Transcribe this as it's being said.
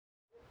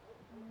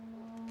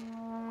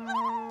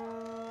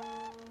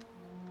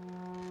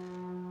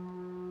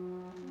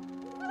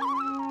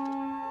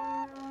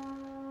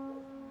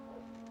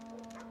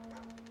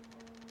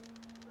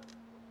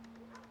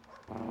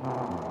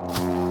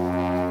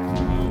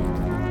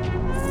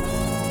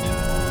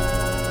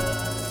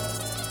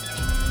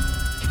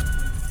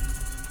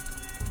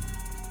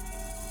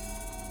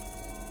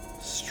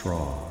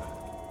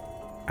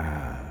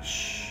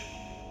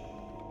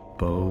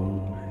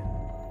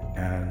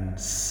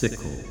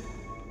Sickle.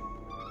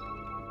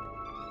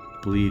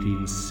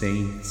 Bleeding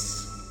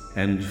saints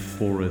and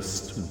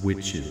forest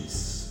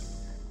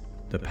witches,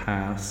 the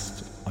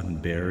past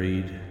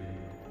unburied,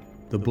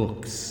 the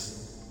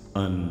books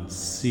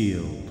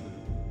unsealed,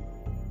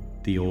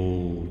 the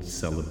old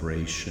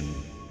celebration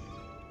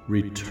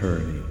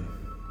returning.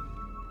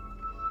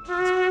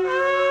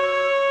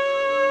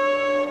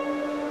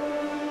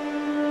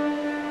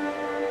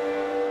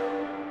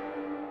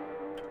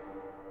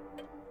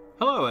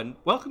 Hello and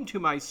welcome to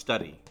my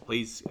study.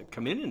 Please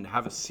come in and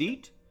have a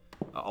seat.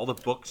 All the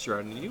books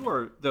surrounding you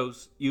are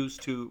those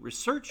used to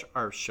research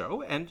our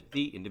show, and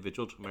the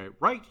individual to my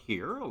right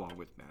here, along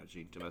with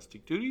managing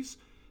domestic duties,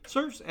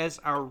 serves as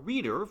our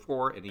reader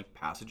for any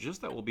passages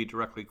that will be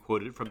directly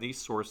quoted from these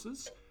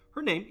sources.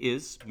 Her name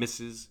is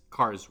Mrs.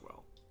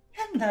 Carswell.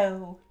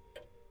 Hello.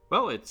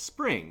 Well, it's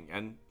spring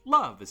and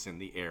love is in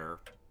the air.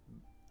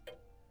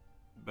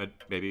 But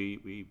maybe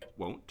we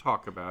won't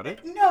talk about it.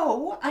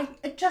 No, I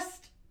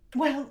just...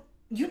 Well,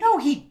 you know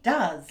he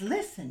does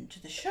listen to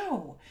the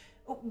show.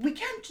 We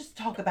can't just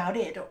talk about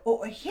it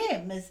or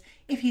him as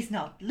if he's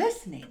not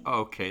listening.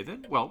 Okay,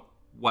 then. Well,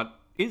 what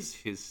is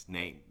his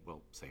name?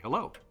 We'll say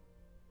hello.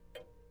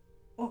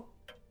 Well,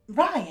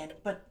 Ryan,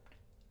 but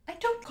I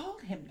don't call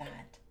him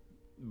that.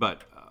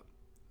 But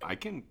I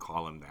can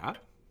call him that.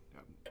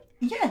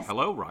 Yes.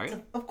 Hello,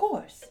 Ryan. Of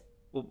course.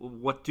 Well,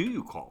 what do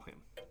you call him?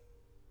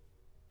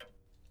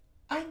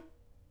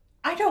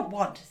 I don't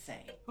want to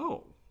say.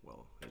 Oh,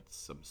 well, it's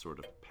some sort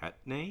of pet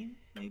name,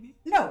 maybe?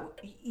 No,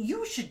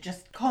 you should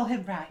just call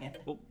him Ryan.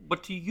 Well,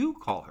 what do you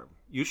call him?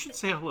 You should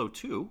say hello,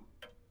 too.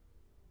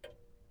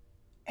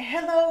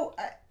 Hello,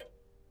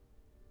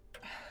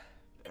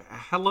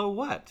 Hello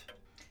what?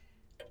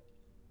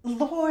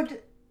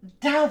 Lord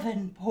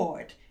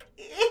Davenport.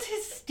 It's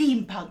his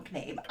steampunk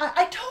name.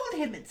 I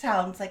told him it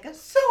sounds like a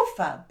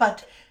sofa,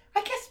 but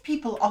I guess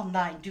people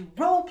online do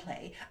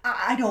roleplay.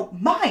 I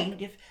don't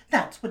mind if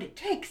that's what it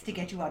takes to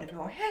get you out of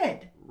your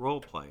head.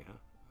 Roleplay, huh?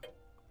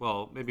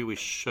 Well, maybe we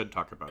should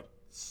talk about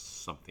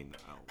something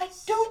else. I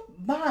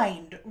don't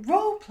mind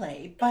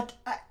roleplay, but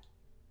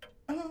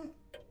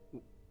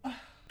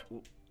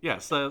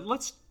Yes,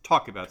 let's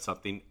talk about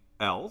something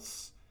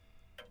else.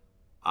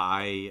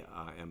 I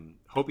am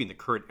hoping the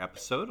current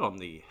episode on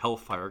the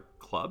Hellfire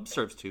Club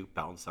serves to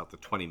balance out the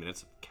 20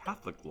 minutes of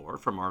Catholic lore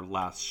from our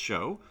last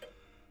show.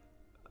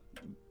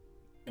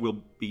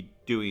 We'll be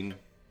doing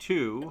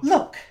two.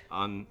 Look,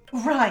 on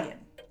Ryan.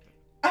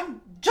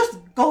 I'm just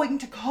going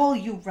to call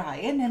you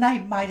Ryan, and I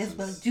might as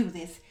well do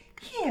this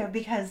here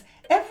because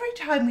every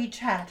time we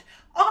chat,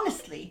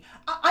 honestly,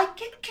 I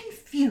get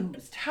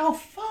confused how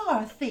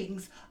far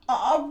things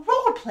are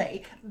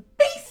roleplay,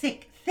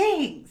 basic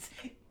things.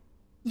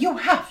 You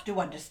have to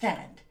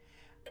understand.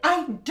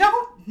 I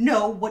don't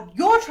know what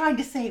you're trying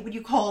to say when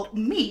you call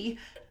me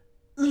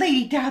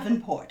Lady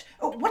Davenport,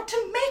 what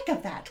to make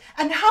of that,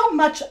 and how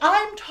much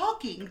I'm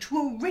talking to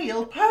a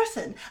real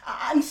person.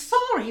 I'm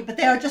sorry, but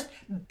they are just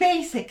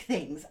basic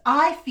things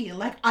I feel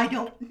like I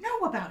don't know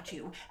about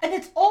you, and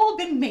it's all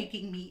been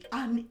making me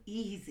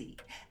uneasy.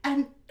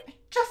 And I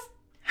just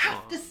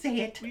have to say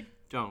it. We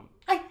don't.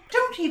 I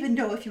don't even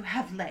know if you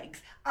have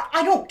legs.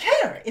 I don't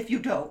care if you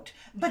don't,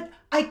 but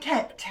I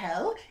can't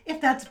tell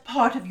if that's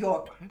part of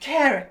your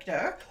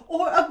character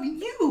or of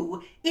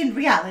you in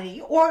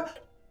reality or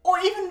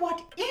even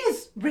what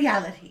is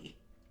reality.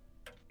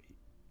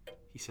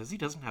 He says he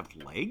doesn't have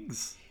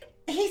legs?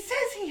 He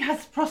says he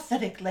has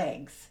prosthetic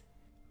legs.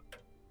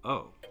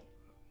 Oh.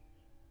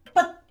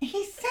 But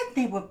he said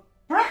they were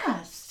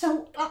brass,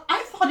 so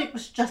I thought it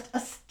was just a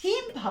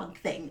steampunk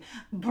thing,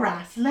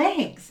 brass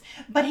legs.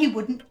 But he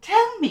wouldn't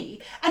tell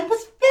me, and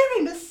was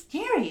very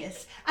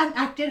mysterious, and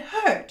acted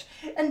hurt,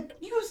 and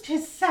used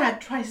his sad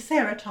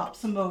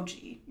triceratops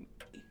emoji.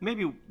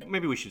 Maybe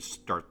we should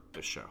start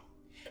the show.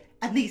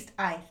 At least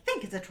I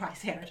think it's a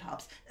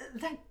triceratops.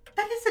 That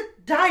is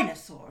a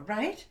dinosaur,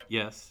 right?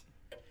 Yes.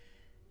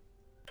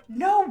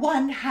 No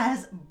one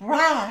has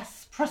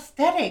brass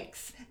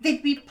prosthetics.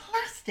 They'd be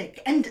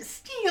plastic and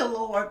steel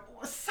or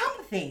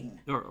something.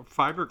 Or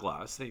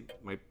fiberglass. They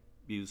might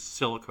use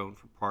silicone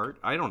for part.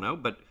 I don't know,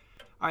 but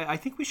I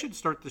think we should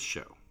start the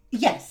show.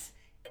 Yes.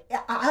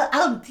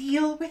 I'll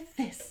deal with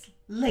this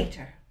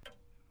later.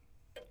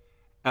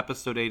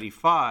 Episode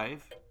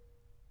 85,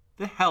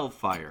 The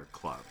Hellfire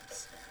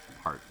Clubs,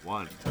 Part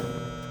 1.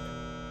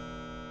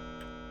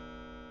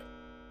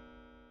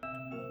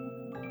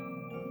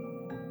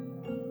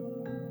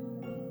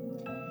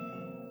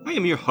 I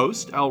am your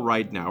host, Al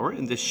Ridenour,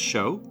 and this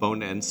show,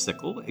 Bone and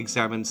Sickle,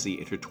 examines the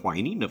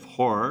intertwining of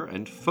horror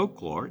and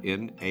folklore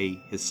in a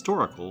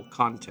historical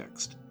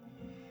context.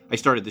 I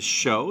started this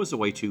show as a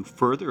way to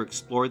further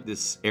explore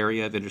this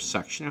area of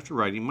intersection after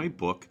writing my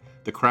book,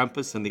 The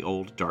Krampus and the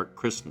Old Dark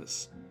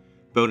Christmas.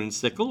 Bone and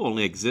Sickle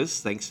only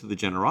exists thanks to the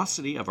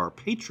generosity of our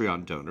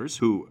Patreon donors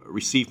who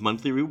receive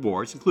monthly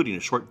rewards, including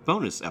a short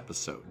bonus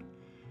episode.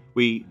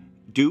 We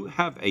do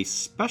have a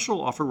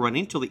special offer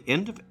running till the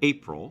end of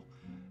April,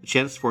 a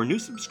chance for new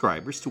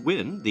subscribers to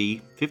win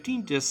the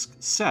 15-disc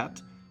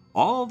set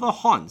All the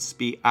Haunts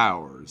Be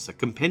Ours, a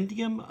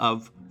compendium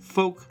of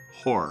folk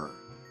horror.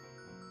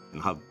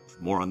 And I'll have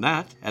more on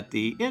that at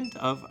the end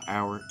of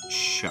our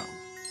show.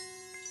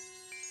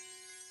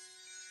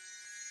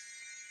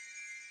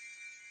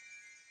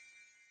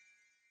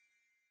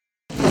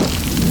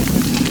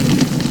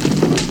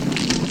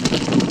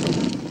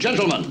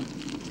 Gentlemen,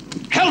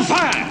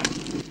 hellfire!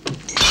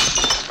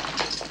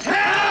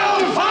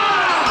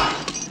 Hellfire!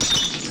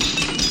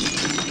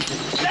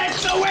 Let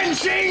the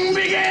wenching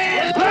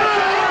begin!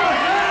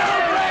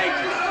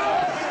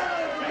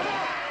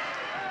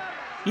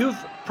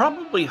 You've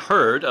probably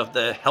heard of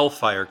the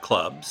Hellfire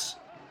Clubs.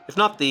 If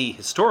not the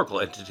historical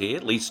entity,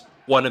 at least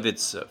one of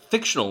its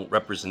fictional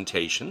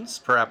representations,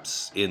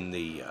 perhaps in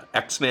the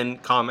X-Men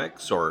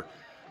comics or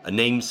a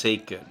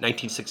namesake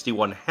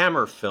 1961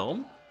 Hammer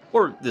film,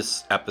 or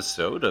this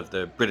episode of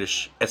the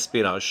British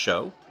espionage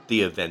show,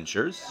 The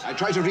Avengers. I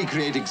try to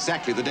recreate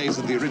exactly the days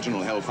of the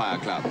original Hellfire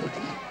Club.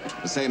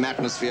 The same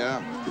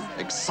atmosphere,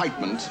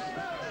 excitement,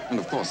 and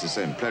of course the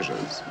same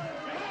pleasures.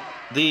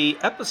 The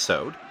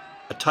episode,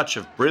 A Touch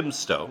of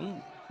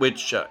Brimstone,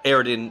 which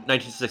aired in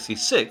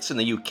 1966 in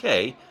the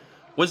UK,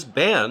 was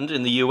banned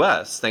in the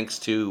US thanks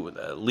to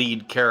the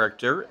lead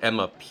character,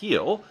 Emma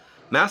Peel,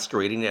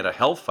 masquerading at a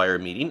Hellfire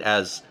meeting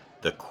as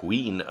the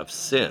Queen of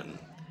Sin.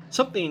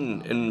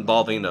 Something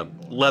involving a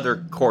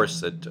leather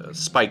corset, a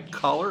spiked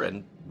collar,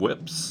 and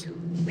whips.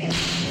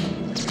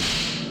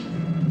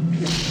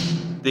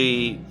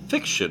 The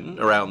fiction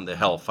around the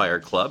Hellfire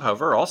Club,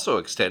 however, also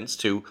extends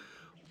to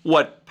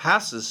what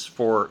passes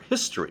for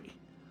history,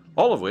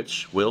 all of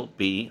which we'll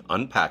be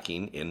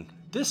unpacking in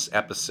this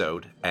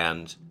episode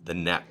and the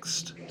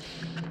next.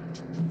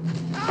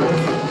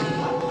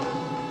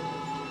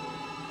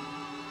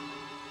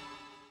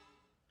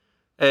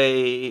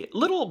 A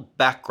little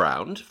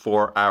background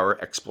for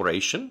our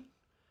exploration.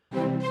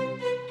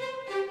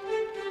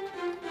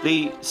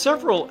 The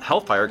several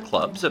Hellfire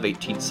Clubs of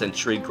 18th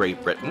century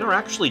Great Britain are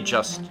actually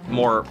just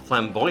more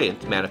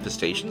flamboyant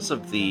manifestations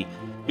of the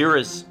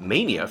era's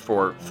mania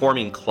for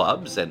forming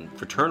clubs and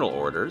fraternal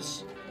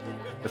orders.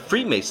 The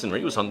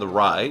Freemasonry was on the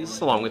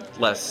rise, along with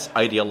less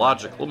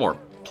ideological, more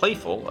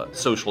playful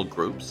social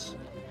groups.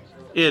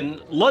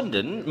 In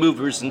London,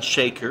 movers and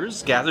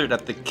shakers gathered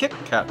at the Kit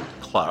Kat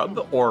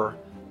Club, or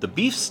the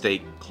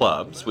Beefsteak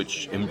Clubs,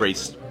 which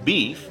embraced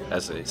beef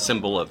as a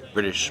symbol of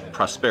British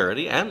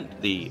prosperity and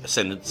the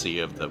ascendancy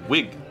of the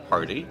Whig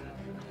Party.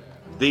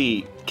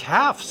 The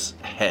Calf's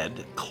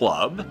Head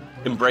Club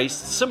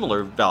embraced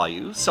similar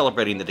values,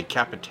 celebrating the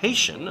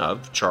decapitation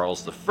of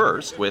Charles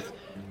I with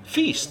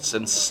feasts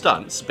and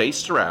stunts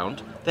based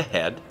around the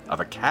head of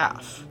a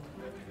calf.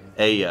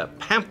 A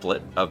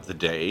pamphlet of the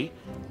day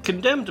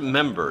condemned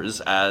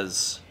members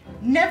as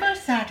never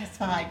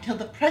satisfied till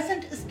the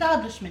present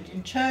establishment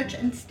in church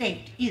and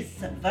state is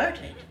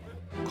subverted,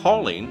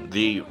 calling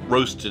the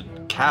roasted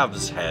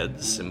calves'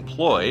 heads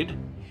employed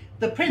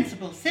the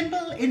principal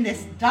symbol in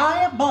this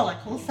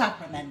diabolical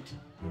sacrament.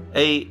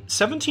 A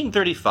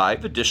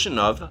 1735 edition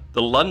of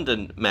the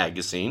London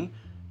Magazine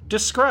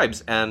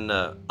describes an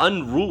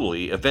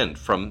unruly event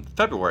from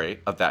February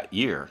of that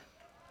year.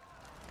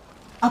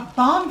 A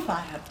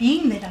bonfire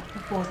being lit up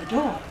before the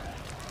door.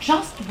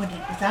 Just when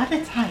it was at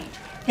its height,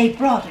 they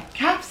brought a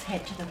calf's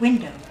head to the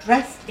window,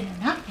 dressed in a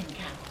napkin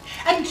cap,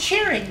 and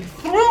cheering,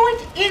 threw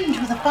it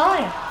into the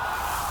fire.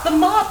 The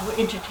mob were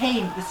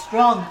entertained with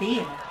strong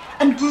beer,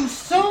 and grew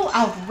so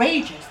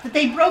outrageous that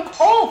they broke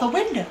all the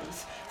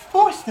windows,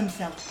 forced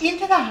themselves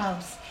into the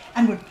house,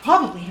 and would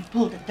probably have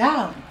pulled it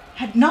down,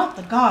 had not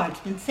the guards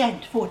been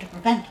sent for to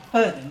prevent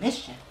further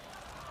mischief.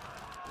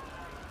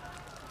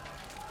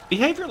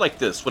 Behavior like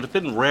this would have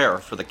been rare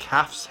for the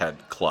Calf's Head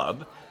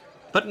Club,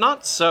 but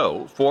not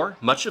so for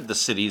much of the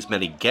city's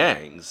many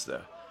gangs,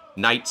 the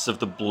Knights of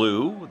the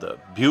Blue, the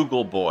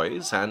Bugle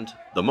Boys, and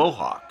the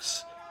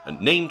Mohawks,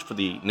 named for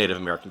the Native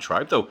American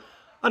tribe, though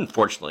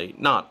unfortunately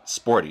not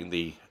sporting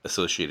the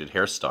associated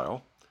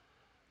hairstyle.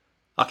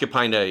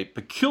 Occupying a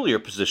peculiar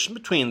position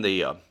between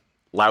the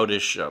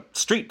loutish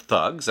street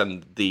thugs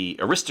and the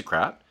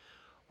aristocrat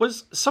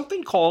was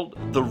something called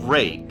the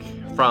rake,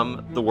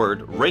 from the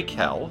word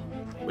rake-hell,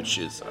 which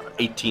is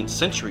 18th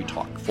century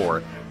talk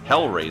for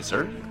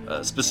hellraiser,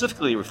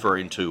 specifically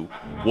referring to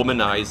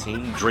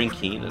womanizing,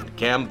 drinking, and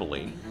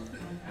gambling.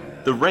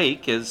 The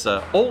rake is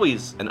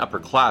always an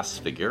upper-class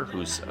figure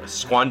who's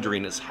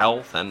squandering his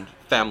health and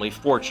family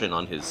fortune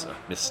on his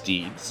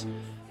misdeeds.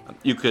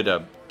 You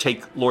could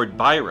take Lord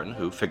Byron,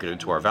 who figured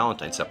into our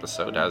Valentine's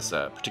episode, as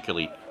a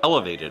particularly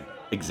elevated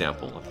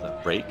example of the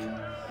rake.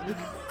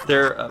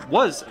 There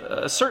was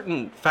a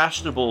certain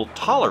fashionable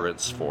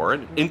tolerance for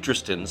and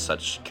interest in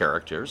such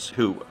characters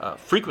who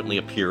frequently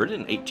appeared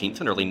in 18th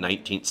and early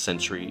 19th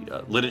century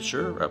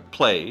literature,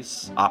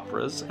 plays,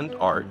 operas, and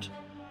art.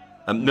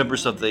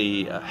 Members of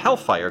the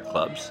Hellfire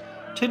Clubs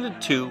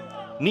tended to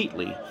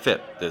neatly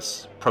fit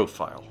this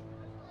profile.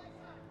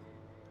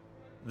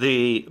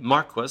 The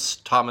Marquis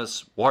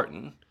Thomas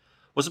Wharton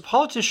was a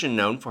politician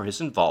known for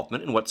his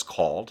involvement in what's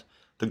called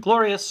the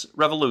Glorious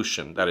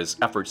Revolution, that is,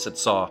 efforts that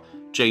saw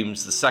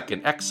James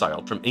II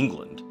exiled from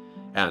England,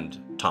 and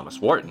Thomas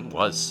Wharton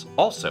was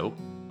also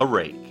a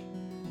rake.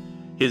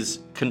 His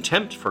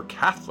contempt for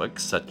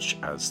Catholics, such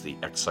as the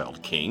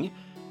exiled king,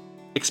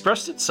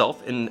 expressed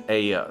itself in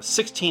a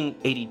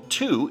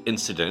 1682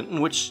 incident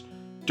in which,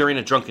 during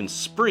a drunken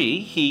spree,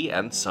 he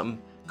and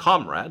some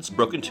comrades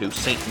broke into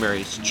St.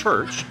 Mary's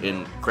Church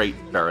in Great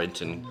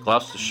Barrington,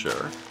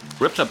 Gloucestershire,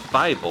 ripped up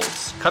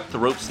Bibles, cut the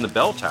ropes in the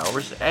bell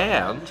towers,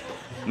 and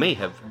may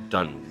have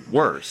done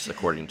worse,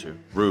 according to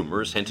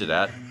rumors hinted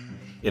at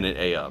in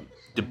a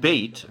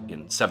debate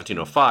in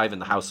 1705 in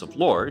the House of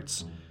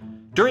Lords,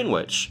 during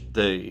which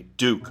the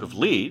Duke of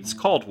Leeds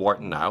called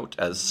Wharton out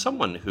as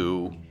someone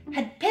who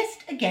had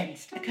pissed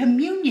against a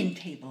communion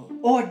table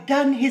or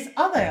done his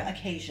other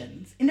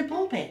occasions in a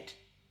pulpit.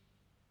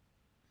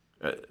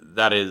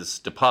 That is,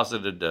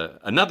 deposited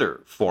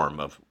another form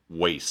of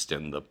waste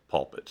in the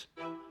pulpit.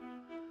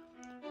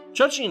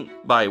 Judging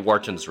by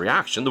Wharton's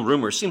reaction, the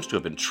rumor seems to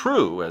have been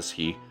true, as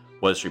he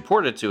was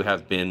reported to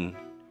have been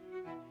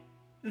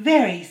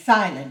very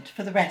silent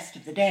for the rest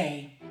of the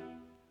day.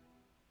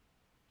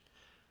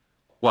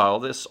 While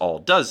this all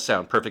does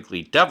sound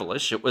perfectly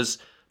devilish, it was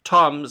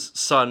Tom's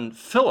son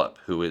Philip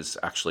who is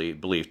actually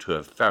believed to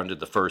have founded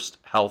the first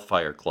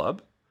Hellfire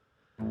Club.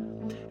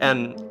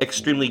 An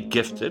extremely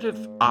gifted, if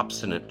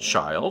obstinate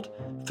child,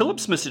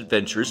 Philip's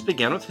misadventures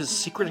began with his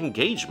secret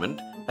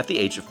engagement at the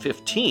age of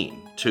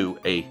 15 to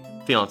a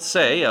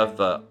fiancée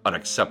of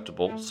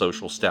unacceptable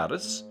social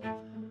status.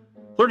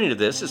 Learning of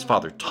this, his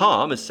father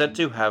Tom is said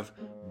to have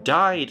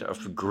died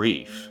of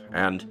grief,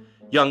 and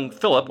young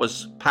Philip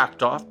was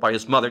packed off by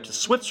his mother to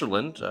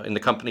Switzerland in the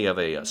company of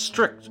a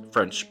strict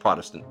French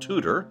Protestant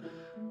tutor,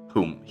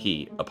 whom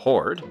he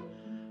abhorred.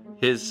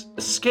 His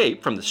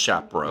escape from the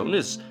chaperone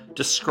is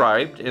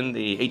described in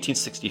the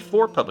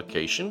 1864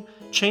 publication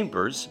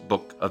Chambers'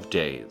 Book of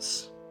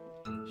Days.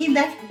 He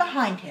left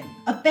behind him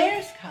a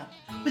bear's cub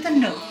with a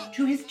note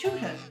to his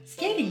tutor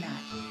stating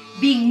that,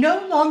 being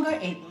no longer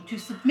able to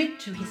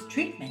submit to his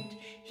treatment,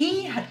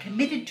 he had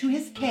committed to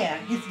his care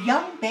his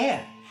young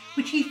bear,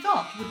 which he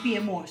thought would be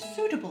a more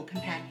suitable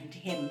companion to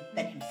him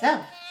than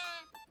himself.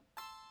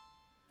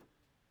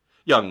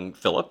 Young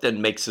Philip then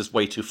makes his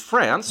way to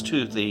France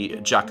to the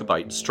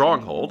Jacobite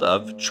stronghold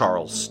of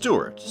Charles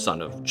Stuart,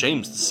 son of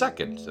James II,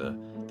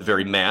 the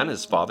very man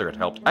his father had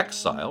helped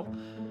exile,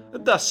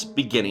 thus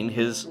beginning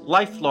his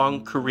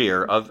lifelong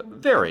career of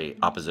very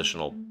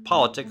oppositional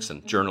politics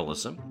and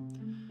journalism.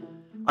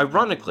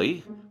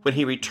 Ironically, when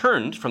he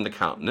returned from the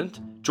continent,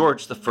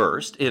 George I,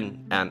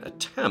 in an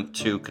attempt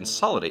to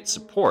consolidate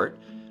support,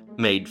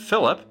 made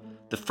Philip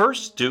the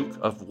first Duke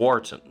of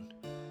Wharton,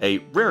 a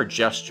rare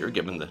gesture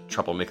given the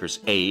troublemaker's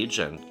age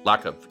and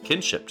lack of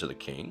kinship to the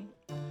king.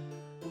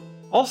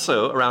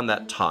 Also, around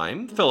that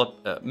time,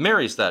 Philip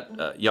marries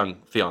that young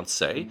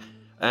fiancée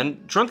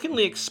and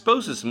drunkenly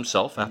exposes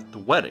himself at the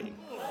wedding.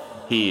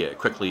 He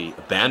quickly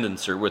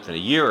abandons her within a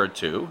year or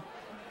two,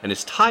 and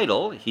his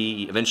title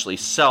he eventually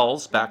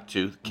sells back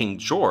to King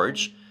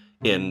George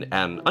in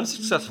an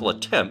unsuccessful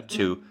attempt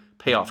to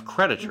pay off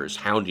creditors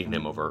hounding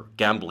him over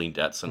gambling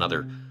debts and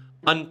other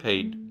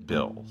unpaid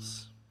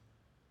bills.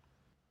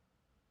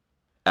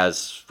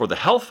 As for the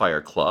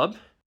Hellfire Club,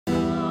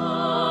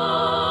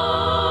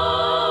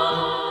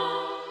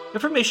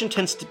 information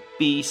tends to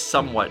be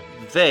somewhat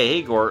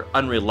vague or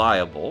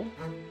unreliable.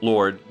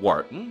 Lord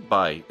Wharton,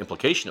 by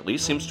implication at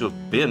least, seems to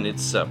have been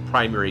its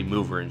primary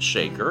mover and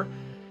shaker,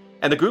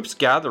 and the group's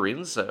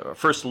gatherings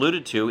first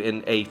alluded to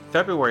in a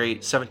February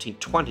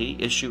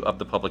 1720 issue of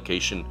the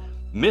publication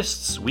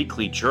Mist's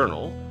Weekly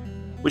Journal,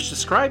 which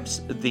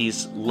describes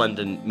these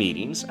London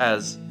meetings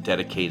as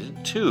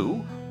dedicated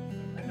to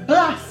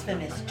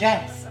blasphemous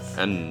jests,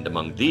 and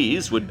among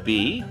these would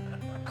be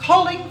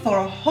calling for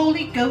a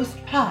Holy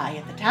Ghost pie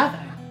at the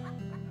tavern,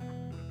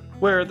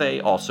 where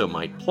they also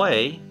might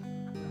play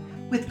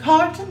with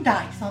cards and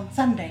dice on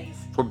Sundays,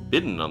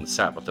 forbidden on the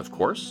Sabbath, of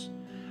course.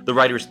 The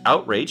writer's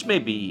outrage may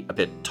be a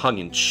bit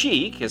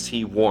tongue-in-cheek as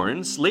he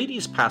warns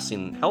ladies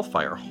passing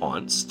Hellfire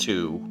haunts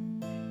to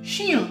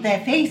shield their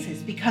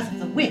faces because of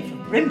the whiff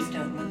of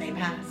brimstone when they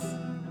pass.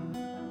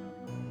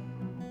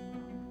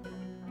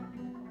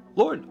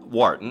 Lord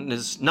Wharton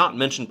is not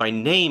mentioned by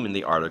name in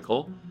the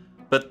article,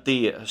 but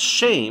the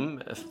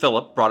shame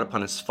Philip brought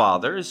upon his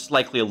father is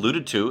likely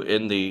alluded to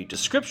in the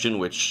description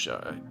which,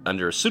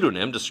 under a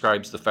pseudonym,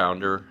 describes the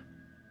founder,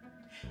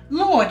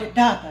 Lord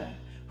Dapper,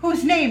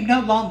 whose name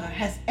no longer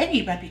has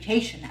any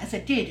reputation as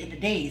it did in the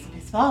days of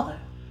his father.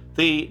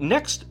 The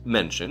next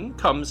mention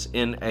comes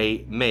in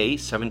a May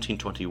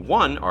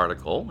 1721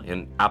 article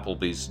in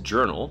Appleby's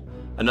Journal,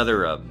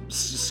 another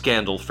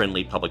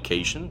scandal-friendly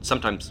publication,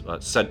 sometimes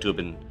said to have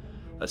been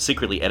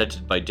secretly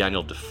edited by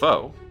Daniel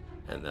Defoe.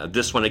 And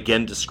this one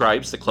again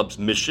describes the club's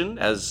mission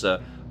as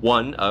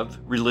one of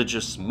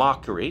religious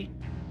mockery,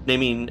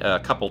 naming a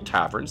couple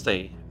taverns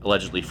they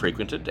allegedly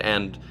frequented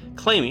and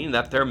claiming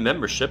that their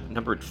membership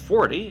numbered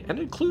 40 and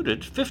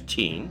included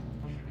 15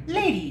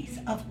 ladies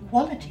of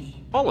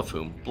quality, all of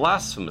whom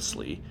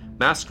blasphemously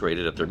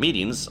masqueraded at their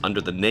meetings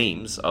under the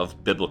names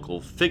of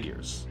biblical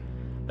figures.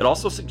 It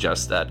also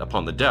suggests that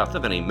upon the death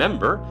of any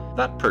member,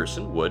 that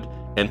person would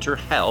enter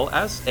hell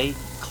as a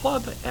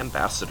club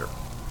ambassador.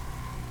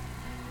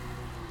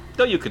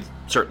 Though you could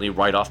certainly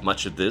write off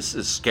much of this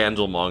as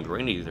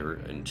scandal-mongering, either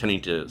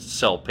intending to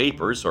sell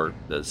papers or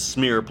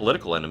smear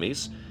political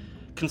enemies,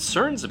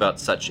 concerns about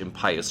such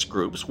impious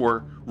groups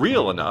were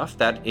real enough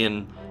that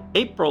in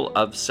April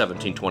of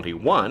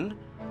 1721,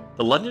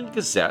 the London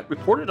Gazette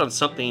reported on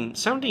something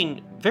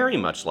sounding very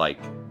much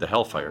like the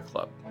Hellfire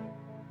Club.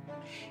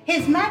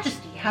 His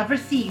Majesty have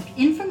received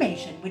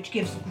information which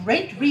gives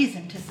great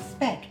reason to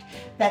suspect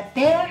that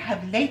there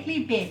have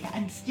lately been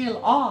and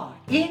still are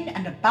in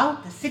and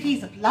about the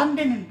cities of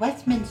London and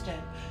Westminster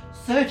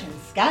certain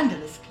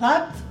scandalous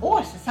clubs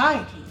or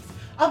societies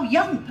of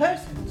young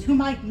persons who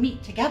might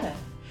meet together,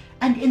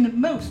 and in the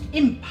most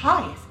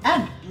impious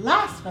and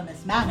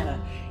blasphemous manner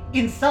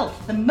insult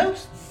the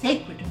most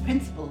sacred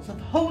principles of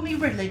holy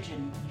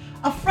religion,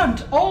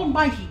 affront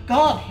Almighty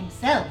God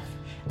himself,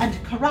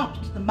 and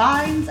corrupt the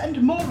minds and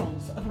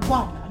morals of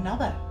one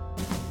another.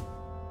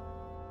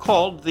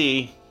 Called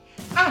the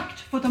Act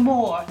for the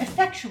more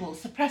effectual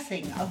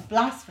suppressing of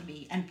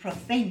blasphemy and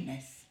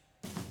profaneness.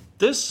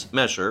 This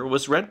measure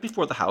was read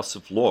before the House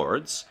of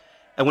Lords,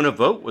 and when a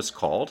vote was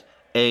called,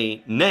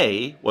 a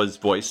nay was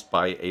voiced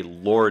by a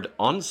Lord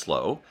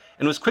Onslow,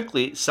 and was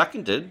quickly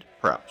seconded,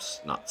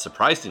 perhaps not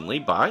surprisingly,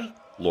 by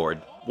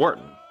Lord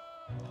Wharton.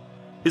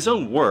 His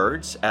own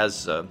words,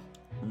 as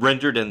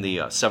rendered in the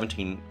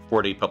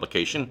 1740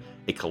 publication,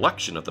 A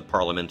Collection of the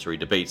Parliamentary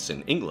Debates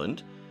in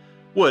England,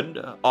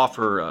 would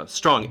offer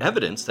strong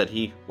evidence that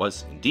he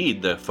was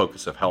indeed the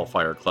focus of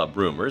Hellfire Club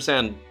rumors,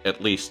 and,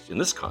 at least in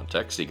this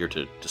context, eager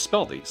to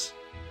dispel these.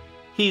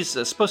 He's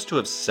supposed to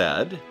have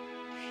said,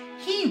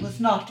 He was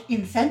not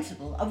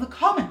insensible of the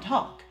common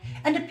talk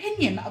and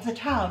opinion of the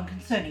town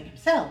concerning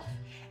himself,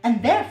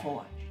 and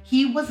therefore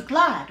he was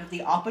glad of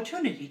the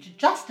opportunity to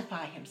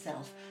justify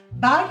himself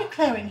by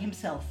declaring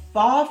himself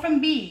far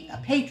from being a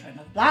patron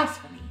of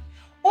blasphemy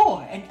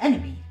or an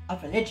enemy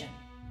of religion.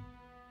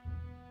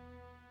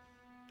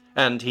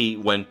 And he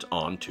went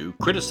on to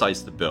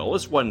criticize the bill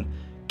as one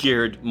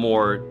geared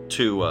more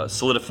to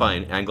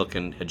solidifying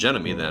Anglican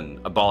hegemony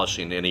than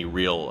abolishing any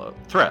real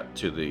threat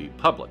to the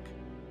public.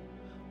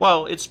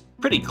 While it's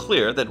pretty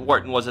clear that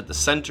Wharton was at the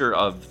center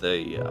of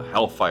the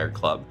Hellfire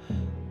Club,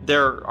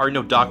 there are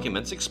no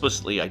documents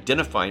explicitly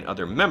identifying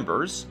other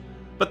members,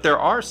 but there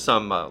are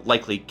some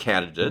likely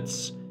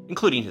candidates,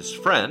 including his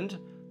friend,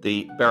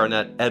 the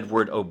Baronet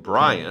Edward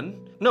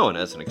O'Brien, known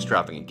as an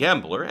extravagant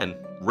gambler and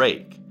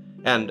rake,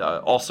 and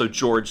also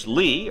George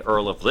Lee,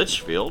 Earl of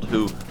Lichfield,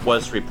 who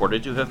was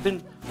reported to have been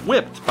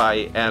whipped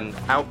by an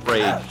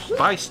outraged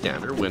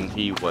bystander when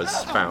he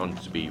was found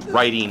to be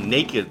riding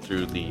naked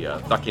through the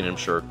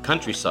Buckinghamshire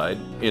countryside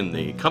in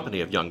the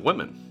company of young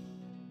women.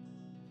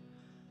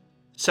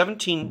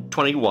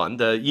 1721,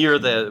 the year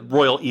the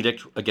Royal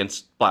Edict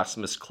against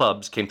Blasphemous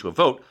Clubs came to a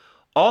vote,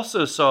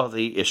 also saw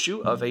the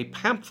issue of a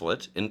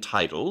pamphlet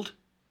entitled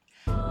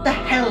The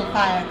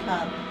Hellfire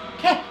Club,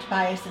 kept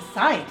by a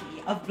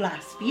society of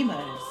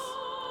blasphemers,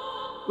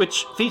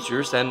 which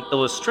features an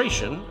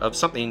illustration of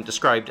something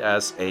described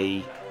as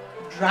a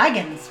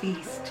Dragon's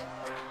Feast.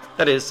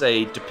 That is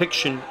a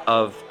depiction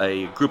of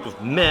a group of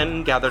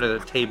men gathered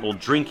at a table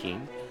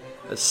drinking,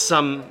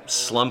 some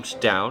slumped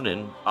down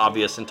in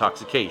obvious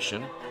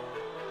intoxication,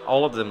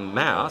 all of them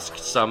masked,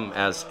 some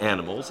as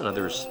animals and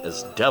others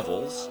as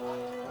devils.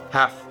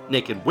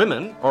 Half-naked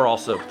women are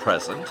also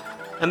present,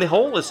 and the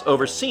whole is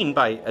overseen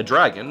by a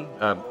dragon,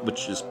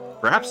 which is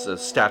perhaps a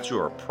statue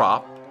or a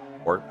prop,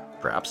 or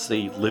perhaps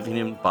the living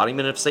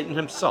embodiment of Satan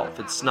himself.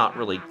 It's not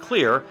really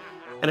clear,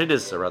 and it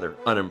is a rather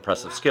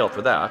unimpressive scale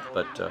for that,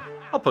 but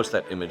I'll post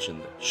that image in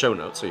the show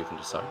notes so you can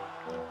decide.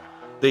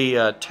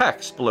 The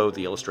text below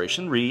the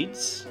illustration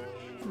reads,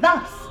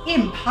 Thus,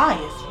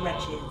 impious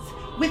wretches,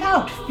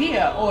 without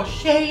fear or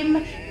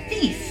shame,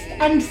 feast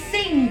and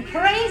sing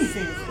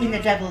praises in the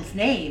devil's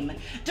name,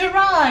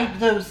 deride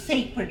those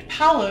sacred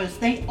powers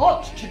they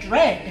ought to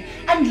dread,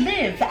 and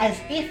live as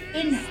if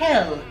in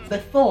hell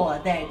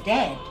before they're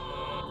dead.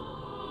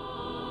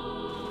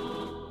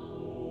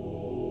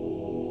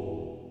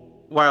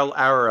 While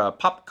our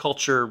pop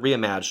culture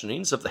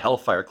reimaginings of the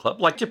Hellfire Club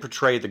like to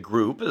portray the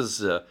group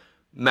as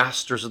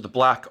masters of the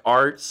black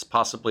arts,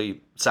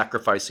 possibly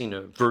sacrificing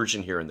a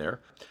virgin here and there,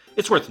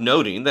 it's worth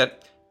noting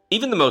that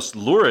even the most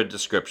lurid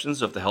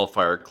descriptions of the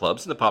Hellfire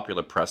Clubs in the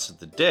popular press of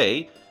the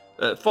day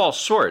fall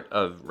short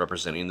of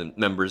representing the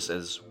members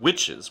as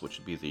witches, which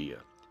would be the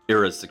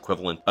era's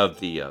equivalent of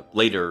the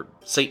later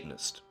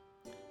Satanist.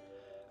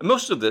 And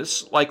most of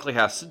this likely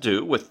has to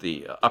do with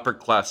the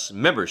upper-class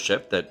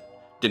membership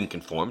that didn't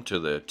conform to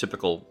the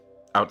typical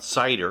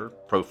outsider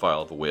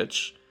profile of a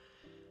witch.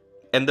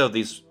 And though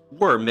these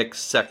were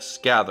mixed-sex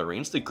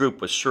gatherings, the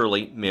group was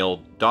surely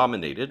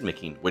male-dominated,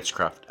 making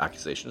witchcraft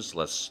accusations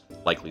less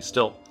likely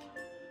still.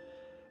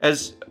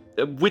 As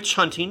witch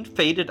hunting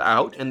faded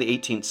out in the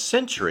 18th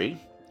century,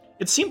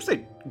 it seems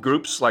that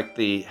groups like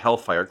the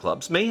Hellfire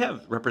Clubs may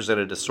have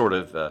represented a sort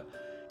of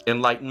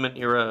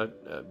Enlightenment-era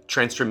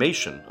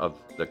transformation of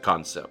the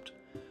concept,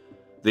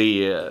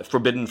 The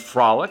forbidden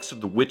frolics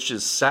of the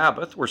witches'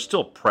 Sabbath were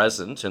still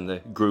present in the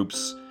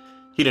group's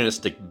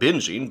hedonistic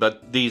binging,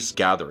 but these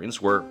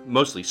gatherings were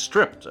mostly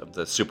stripped of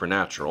the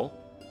supernatural.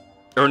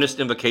 Earnest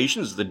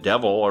invocations of the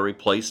devil are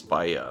replaced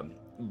by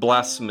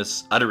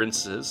blasphemous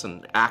utterances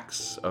and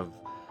acts of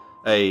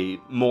a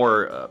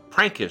more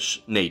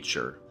prankish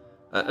nature,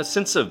 a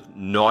sense of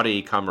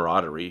naughty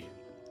camaraderie,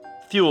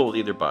 fueled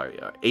either by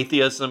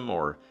atheism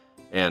or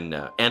an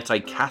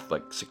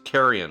anti-Catholic,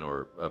 sectarian,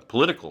 or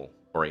political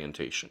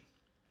orientation.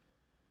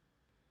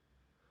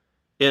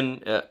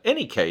 In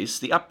any case,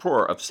 the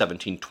uproar of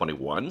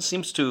 1721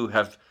 seems to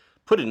have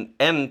put an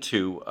end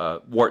to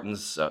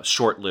Wharton's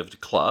short-lived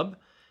club,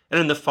 and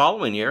in the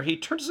following year he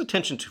turned his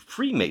attention to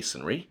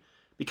Freemasonry,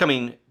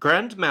 becoming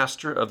Grand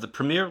Master of the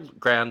Premier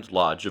Grand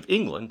Lodge of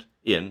England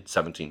in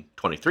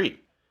 1723.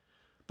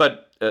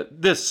 But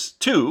this,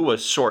 too,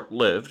 was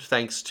short-lived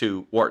thanks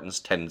to Wharton's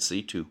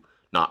tendency to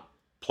not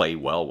play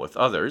well with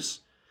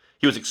others.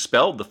 He was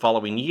expelled the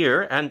following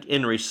year, and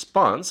in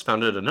response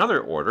founded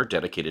another order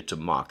dedicated to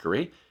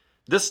mockery,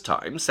 this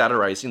time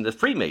satirizing the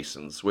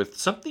Freemasons with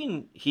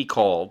something he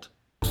called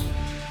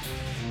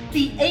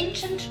the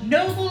Ancient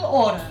Noble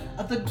Order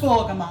of the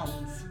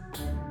Gorgomons.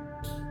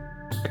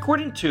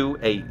 According to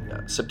a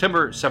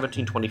September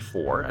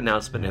 1724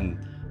 announcement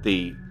in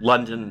the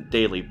London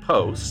Daily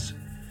Post,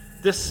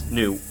 this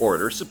new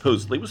order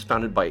supposedly was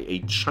founded by a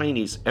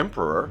Chinese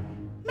emperor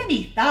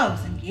many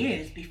thousand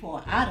years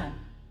before Adam,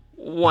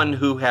 one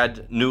who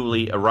had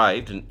newly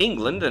arrived in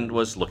England and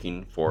was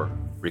looking for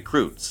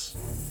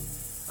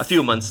recruits. A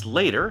few months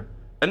later,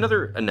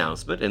 another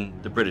announcement in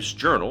the British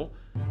Journal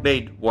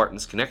made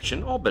Wharton's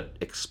connection all but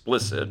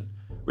explicit,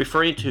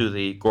 referring to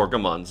the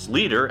Gorgomons'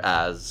 leader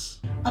as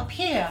a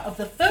peer of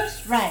the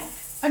first rank,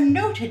 a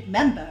noted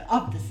member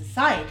of the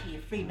Society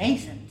of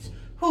Freemasons,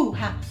 who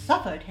hath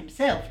suffered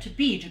himself to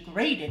be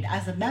degraded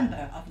as a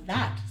member of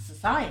that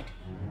society.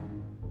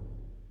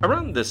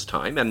 Around this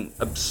time, an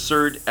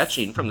absurd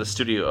etching from the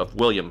studio of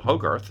William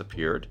Hogarth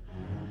appeared.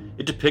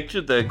 It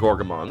depicted the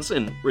Gorgomons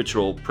in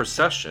ritual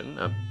procession,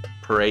 a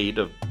parade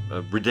of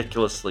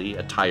ridiculously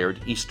attired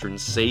Eastern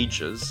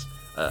sages,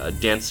 a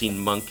dancing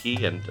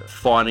monkey and a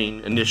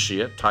fawning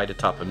initiate tied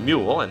atop a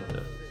mule, and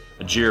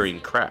a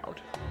jeering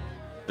crowd.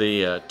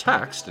 The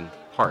text, in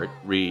part,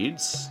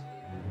 reads,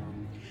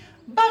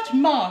 "But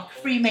mark,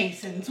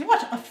 Freemasons,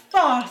 what a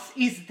farce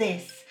is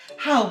this!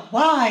 How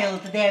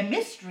wild their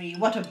mystery,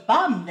 what a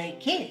bum they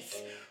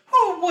kiss!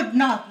 Who would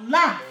not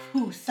laugh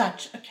who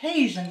such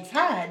occasions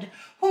had?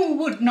 Who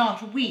would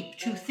not weep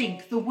to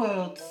think the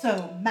world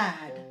so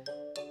mad?"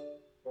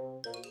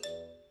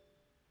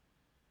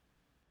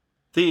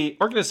 The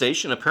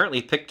organization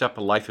apparently picked up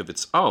a life of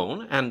its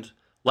own and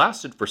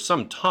lasted for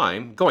some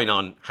time, going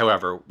on,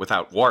 however,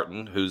 without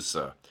Wharton, whose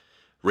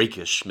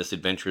rakish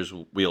misadventures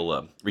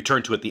we'll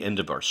return to at the end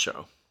of our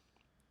show.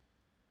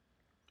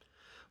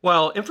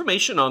 While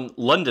information on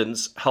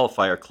London's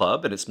Hellfire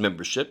Club and its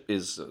membership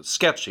is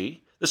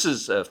sketchy, this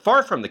is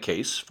far from the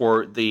case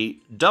for the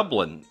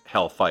Dublin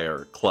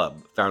Hellfire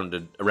Club,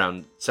 founded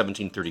around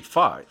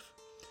 1735.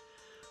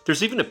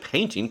 There's even a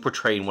painting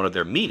portraying one of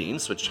their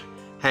meetings, which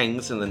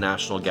hangs in the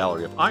National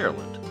Gallery of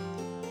Ireland.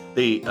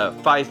 The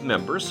 5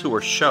 members who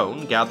were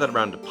shown gathered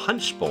around a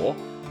punch bowl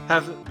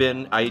have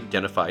been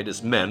identified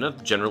as men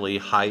of generally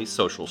high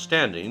social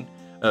standing,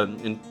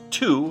 and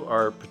 2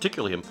 are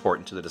particularly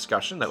important to the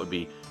discussion. That would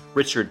be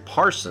Richard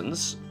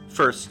Parsons,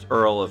 1st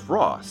Earl of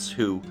Ross,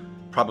 who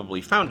probably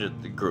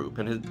founded the group,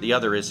 and the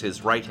other is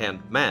his right-hand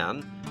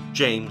man,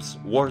 James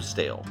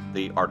Worsdale,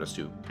 the artist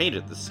who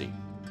painted the scene.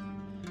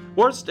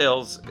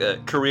 Worsdale's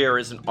career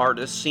as an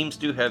artist seems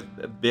to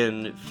have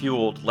been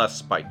fueled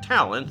less by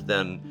talent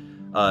than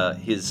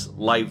his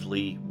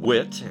lively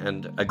wit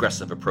and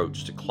aggressive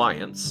approach to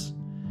clients.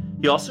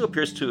 He also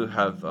appears to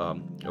have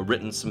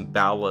written some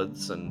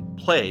ballads and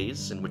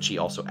plays in which he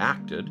also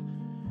acted,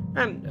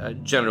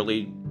 and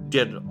generally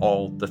did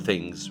all the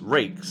things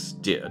rakes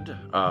did,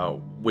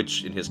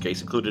 which in his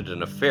case included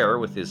an affair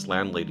with his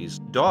landlady's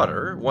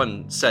daughter,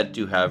 one said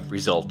to have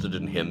resulted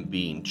in him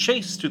being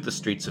chased through the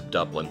streets of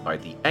Dublin by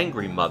the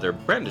angry mother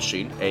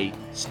brandishing a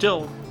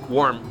still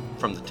warm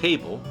from the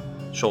table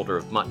shoulder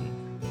of mutton.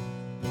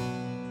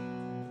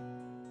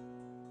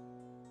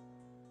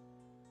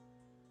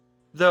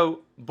 Though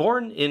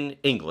born in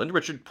England,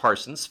 Richard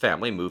Parsons'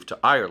 family moved to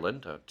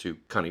Ireland, to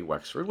Cunny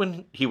Wexford,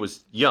 when he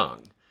was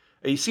young.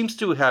 He seems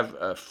to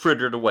have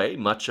frittered away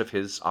much of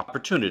his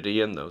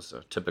opportunity in those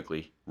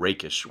typically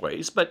rakish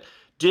ways, but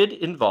did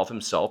involve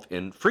himself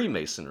in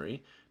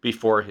Freemasonry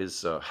before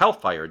his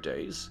Hellfire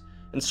days,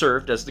 and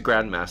served as the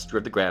Grand Master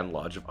of the Grand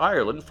Lodge of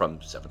Ireland from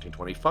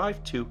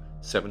 1725 to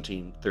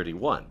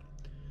 1731.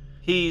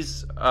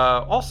 He's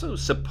also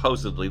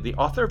supposedly the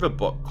author of a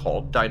book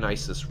called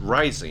Dionysus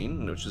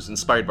Rising, which is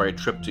inspired by a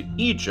trip to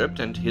Egypt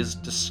and his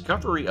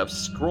discovery of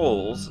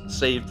scrolls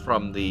saved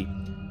from the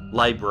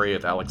Library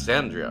of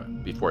Alexandria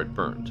before it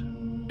burned.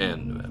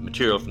 And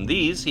material from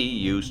these he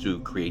used to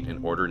create an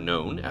order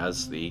known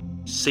as the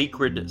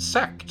Sacred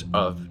Sect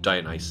of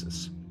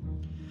Dionysus.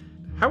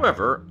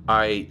 However,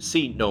 I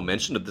see no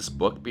mention of this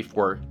book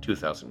before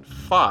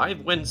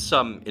 2005, when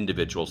some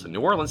individuals in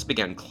New Orleans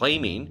began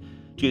claiming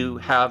to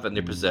have in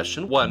their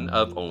possession one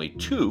of only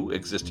 2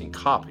 existing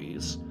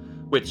copies,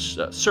 which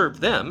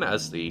served them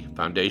as the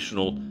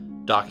foundational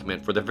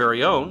document for their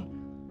very own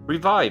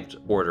revived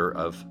Order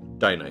of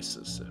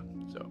Dionysus.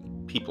 So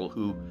people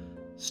who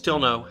still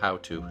know how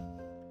to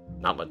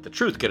not let the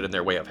truth get in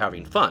their way of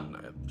having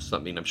fun.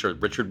 Something I'm sure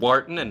Richard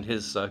Wharton and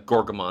his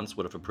Gorgomons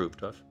would have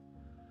approved of.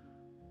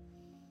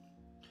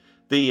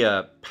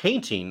 The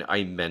painting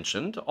I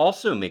mentioned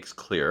also makes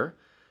clear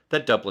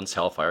that Dublin's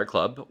Hellfire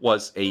Club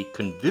was a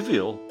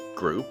convivial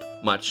group,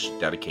 much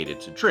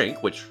dedicated to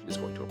drink, which is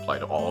going to apply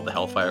to all the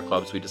Hellfire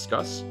Clubs we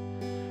discuss.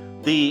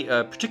 The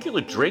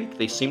particular drink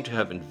they seem to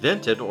have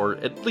invented, or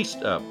at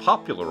least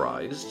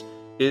popularized,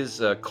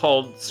 is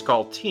called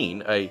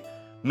Scaltine, a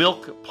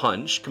milk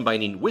punch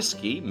combining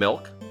whiskey,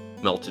 milk,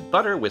 melted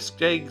butter,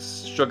 whisked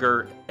eggs,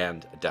 sugar,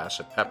 and a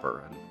dash of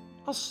pepper. And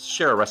I'll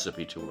share a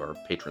recipe to our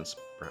patrons,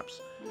 perhaps.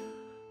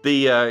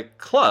 The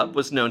club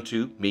was known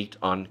to meet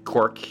on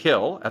Cork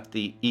Hill at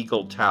the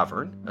Eagle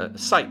Tavern, a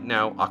site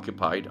now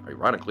occupied,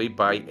 ironically,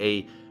 by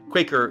a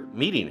Quaker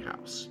meeting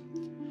house.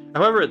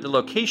 However, the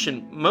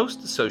location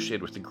most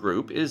associated with the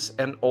group is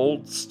an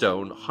old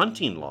stone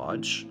hunting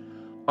lodge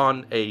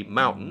on a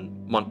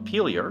mountain,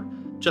 Montpelier,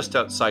 just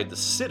outside the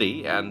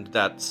city, and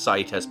that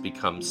site has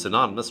become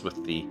synonymous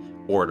with the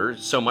order,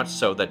 so much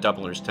so that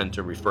Dubliners tend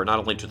to refer not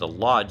only to the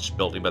lodge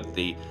building, but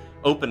the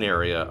open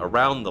area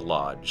around the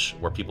lodge,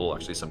 where people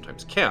actually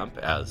sometimes camp,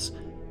 as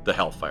the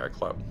Hellfire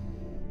Club.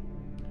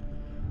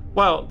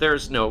 While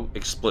there's no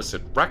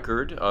explicit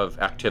record of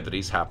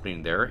activities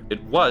happening there,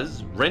 it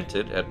was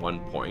rented at one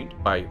point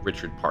by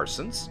Richard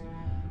Parsons.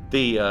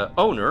 The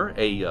owner,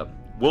 a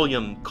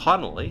William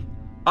Connolly,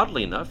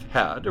 oddly enough,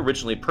 had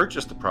originally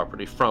purchased the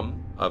property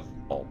from, of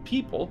all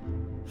people,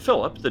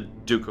 Philip, the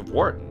Duke of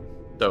Wharton,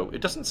 though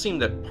it doesn't seem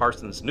that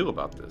Parsons knew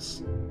about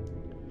this.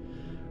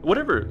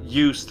 Whatever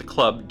use the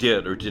club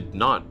did or did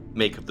not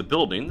make of the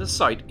building, the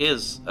site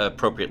is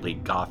appropriately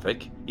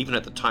Gothic. Even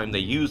at the time they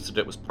used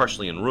it was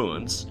partially in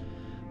ruins.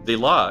 The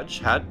lodge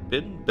had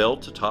been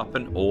built atop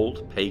an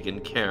old pagan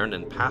cairn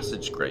and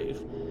passage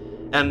grave,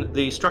 and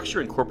the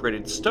structure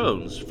incorporated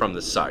stones from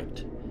the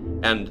site.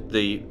 And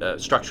the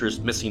structure's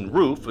missing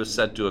roof was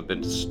said to have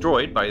been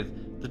destroyed by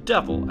the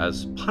devil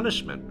as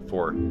punishment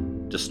for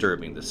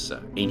disturbing this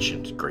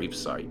ancient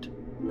gravesite.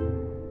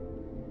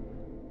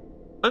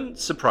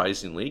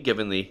 Unsurprisingly,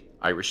 given the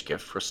Irish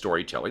gift for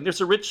storytelling, there's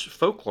a rich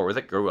folklore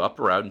that grew up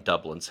around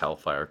Dublin's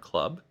Hellfire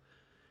Club.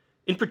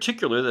 In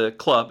particular, the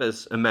club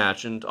is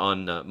imagined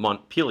on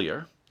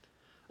Montpelier.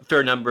 A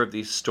fair number of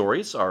these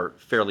stories are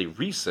fairly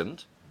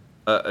recent.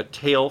 A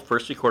tale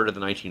first recorded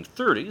in the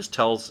 1930s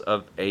tells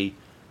of a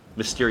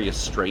mysterious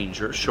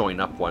stranger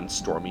showing up one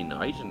stormy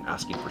night and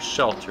asking for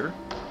shelter.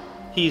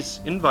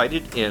 He's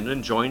invited in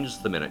and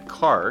joins the men at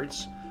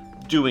cards,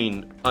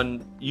 doing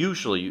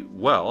unusually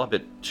well, a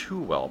bit too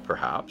well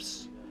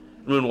perhaps.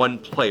 And when one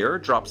player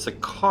drops a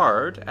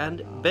card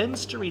and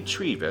bends to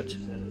retrieve it,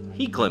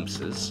 he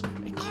glimpses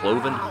a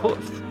cloven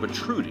hoof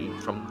protruding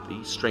from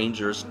the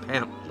stranger's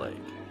pant leg.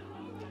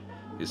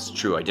 His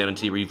true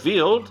identity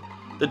revealed,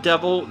 the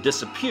devil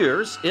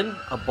disappears in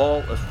a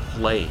ball of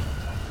flame.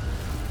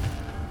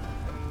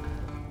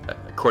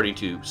 According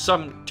to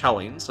some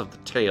tellings of the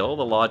tale,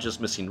 the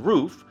lodge's missing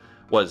roof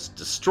was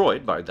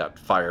destroyed by that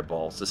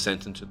fireball's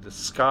ascent into the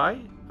sky,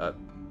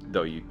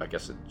 though I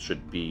guess it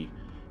should be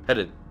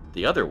headed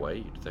the other way,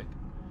 you'd think.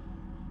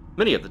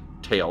 Many of the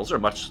tales are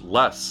much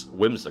less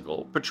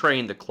whimsical,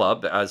 portraying the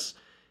club as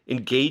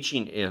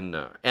engaging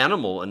in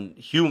animal and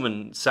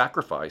human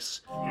sacrifice,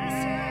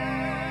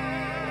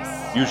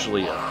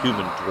 usually a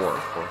human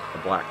dwarf or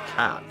a black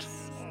cat.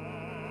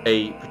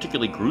 A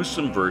particularly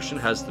gruesome version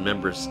has the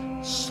members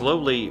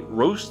slowly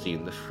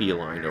roasting the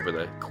feline over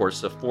the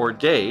course of 4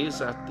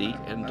 days, at the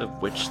end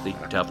of which the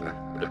devil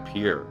would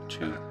appear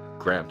to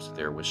grant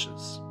their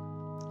wishes.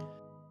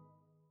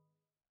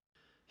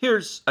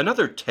 Here's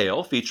another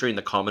tale featuring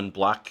the common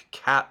black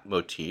cat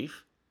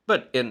motif,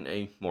 but in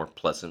a more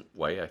pleasant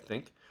way, I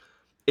think.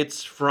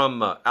 It's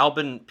from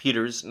Alban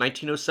Peters'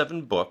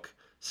 1907 book,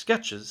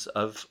 Sketches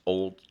of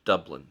Old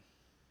Dublin.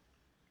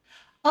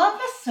 Of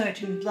a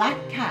certain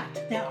black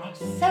cat there are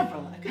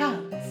several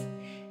accounts.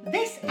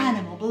 This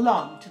animal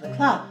belonged to the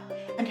club,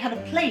 and had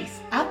a place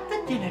at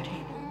the dinner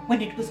table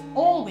when it was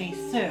always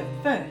served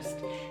first,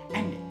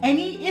 and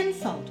any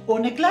insult or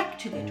neglect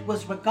to it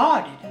was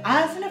regarded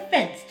as an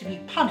offence to be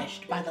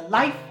punished by the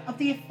life of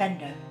the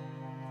offender.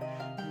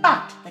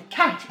 But the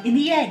cat, in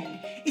the end,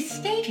 is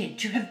stated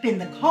to have been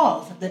the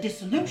cause of the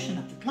dissolution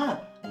of the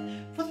club,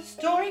 for the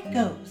story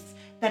goes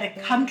that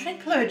a country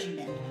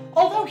clergyman,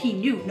 although he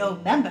knew no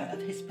member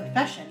of his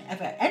profession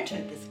ever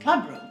entered this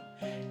clubroom,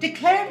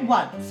 declared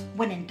once,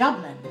 when in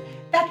Dublin,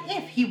 that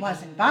if he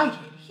was invited,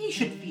 he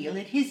should feel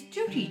it his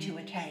duty to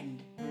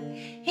attend.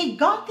 He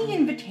got the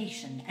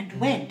invitation and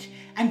went,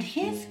 and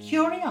his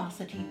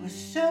curiosity was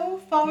so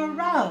far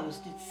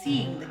aroused at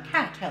seeing the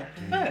cat helped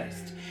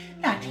first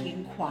that he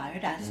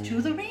inquired as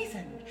to the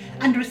reason,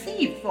 and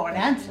received for an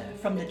answer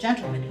from the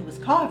gentleman who was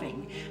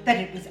carving that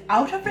it was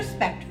out of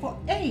respect for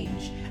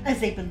age, as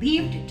they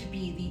believed it to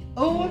be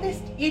the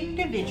oldest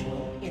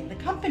individual in the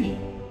company.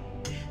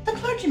 The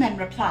clergyman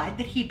replied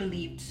that he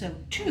believed so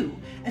too,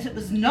 as it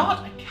was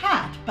not a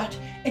cat, but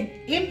an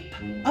imp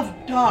of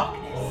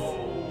darkness.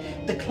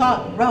 The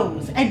club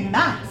rose en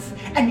masse,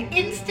 and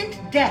instant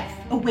death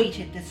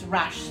awaited this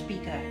rash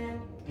speaker.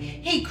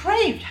 He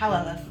craved,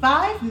 however,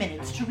 5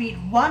 minutes to read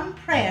one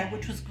prayer,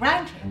 which was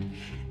granted,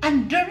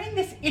 and during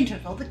this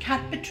interval the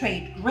cat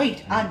betrayed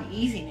great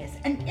uneasiness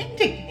and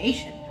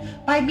indignation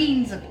by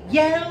means of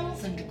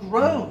yells and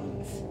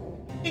groans.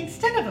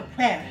 Instead of a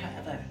prayer,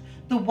 however,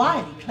 the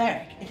wily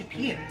cleric, it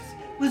appears,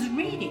 was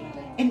reading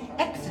an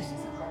exorcism,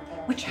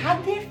 which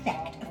had the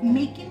effect of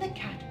making the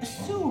cat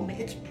assume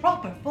its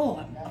proper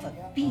form of a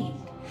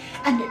fiend,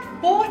 and it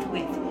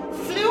forthwith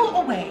flew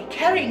away,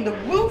 carrying the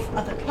roof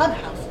of the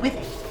clubhouse with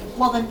it,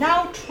 while the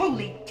now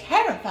truly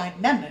terrified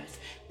members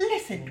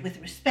listened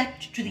with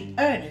respect to the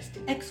earnest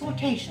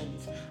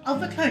exhortations of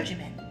the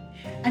clergyman,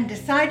 and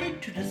decided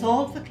to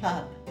dissolve the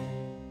club.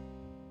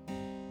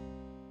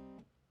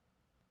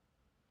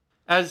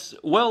 As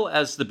well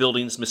as the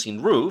building's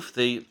missing roof,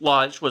 the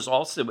lodge was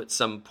also at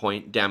some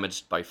point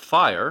damaged by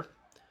fire.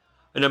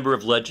 A number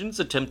of legends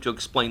attempt to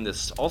explain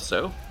this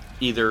also.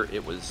 Either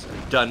it was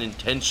done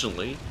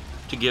intentionally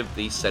to give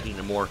the setting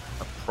a more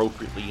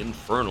appropriately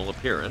infernal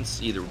appearance,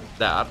 either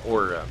that,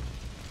 or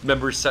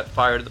members set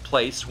fire to the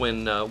place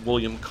when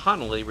William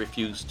Connolly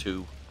refused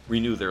to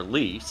renew their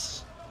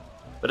lease.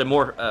 But a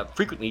more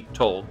frequently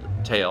told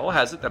tale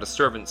has it that a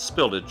servant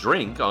spilled a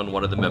drink on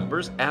one of the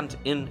members, and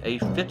in a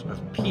fit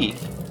of pique,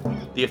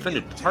 the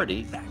offended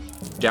party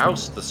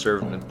doused the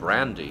servant in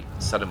brandy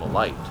and set him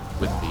alight,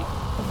 with the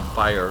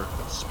fire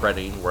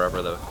spreading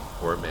wherever the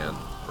poor man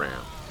ran.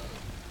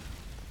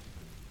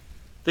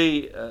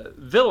 The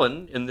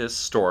villain in this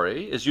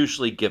story is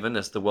usually given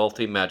as the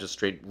wealthy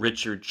magistrate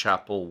Richard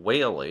Chapel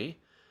Whaley,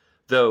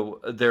 though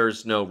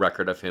there's no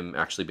record of him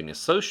actually being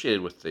associated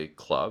with the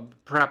club.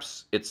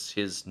 Perhaps it's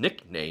his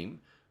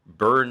nickname,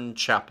 Burn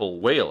Chapel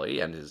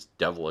Whaley, and his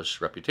devilish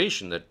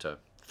reputation that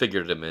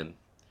figured him in.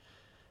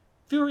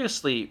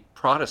 Furiously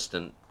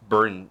Protestant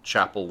Burn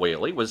Chapel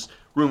Whaley was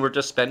rumored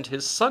to spend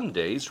his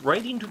Sundays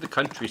riding to the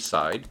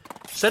countryside,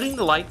 setting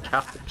alight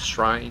Catholic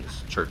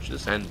shrines,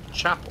 churches, and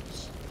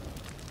chapels.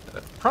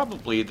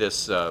 Probably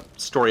this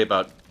story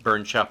about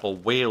Burn Chapel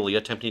Whaley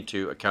attempting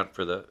to account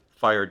for the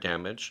fire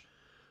damage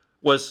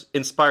was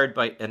inspired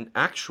by an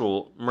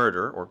actual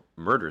murder, or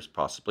murders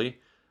possibly,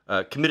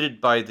 committed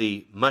by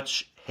the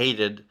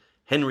much-hated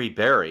Henry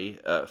Barry,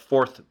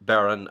 4th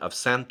Baron of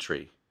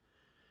Santry.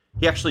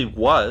 He actually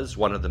was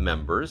one of the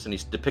members, and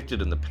he's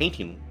depicted in the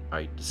painting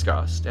I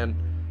discussed. And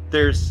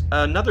there's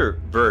another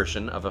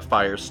version of a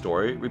fire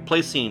story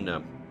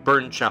replacing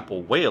Burn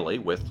Chapel Whaley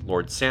with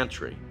Lord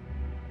Santry,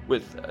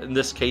 with, in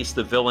this case,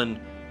 the villain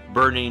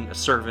burning a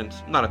servant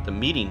not at the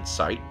meeting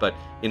site, but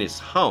in his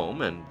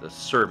home, and the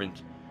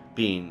servant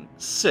being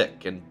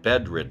sick and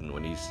bedridden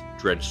when he's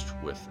drenched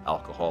with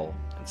alcohol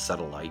and set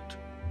alight.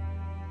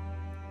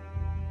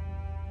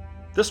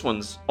 This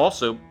one's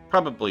also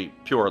probably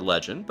pure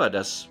legend, but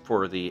as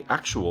for the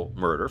actual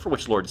murder for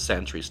which Lord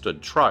Santry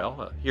stood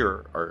trial,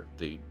 here are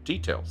the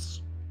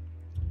details.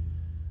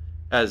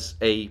 As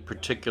a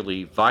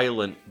particularly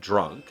violent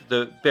drunk,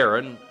 the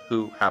Baron,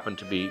 who happened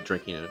to be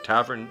drinking in a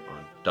tavern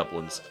on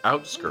Dublin's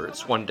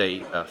outskirts, one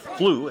day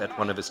flew at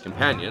one of his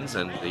companions,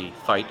 and the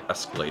fight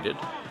escalated.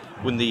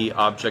 When the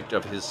object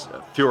of his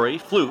fury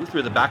flew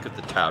through the back of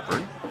the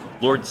tavern,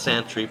 Lord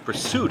Santry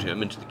pursued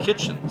him into the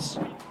kitchens,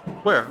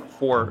 where,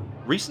 for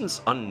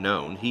reasons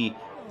unknown, he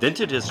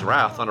vented his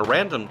wrath on a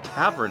random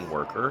tavern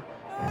worker,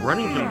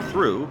 running him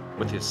through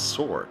with his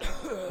sword.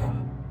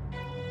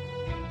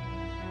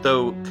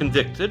 Though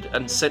convicted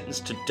and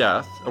sentenced to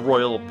death, a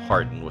royal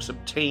pardon was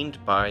obtained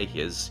by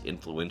his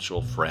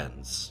influential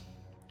friends.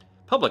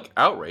 Public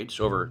outrage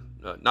over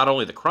not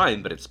only the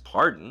crime but its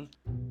pardon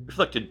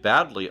reflected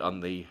badly on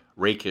the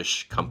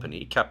rakish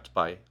company kept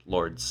by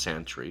Lord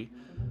Santry,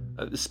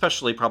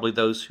 especially probably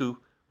those who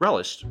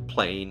relished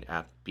playing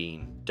at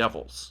being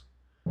devils.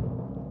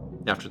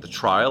 After the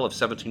trial of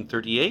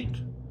 1738,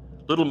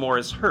 little more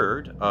is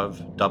heard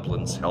of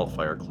Dublin's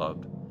Hellfire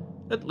Club,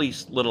 at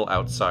least little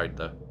outside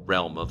the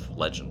realm of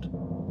legend.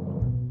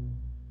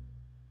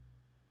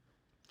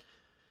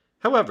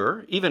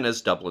 However, even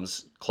as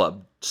Dublin's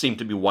club seemed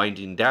to be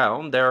winding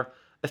down, their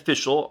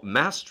official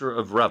master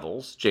of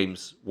revels,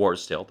 James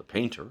Warsdale, the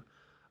painter,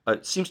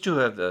 seems to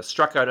have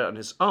struck out on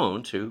his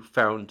own to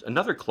found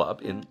another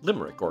club in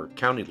Limerick, or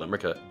County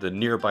Limerick, the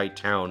nearby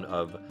town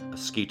of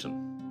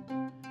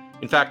Askeaton.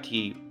 In fact,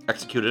 he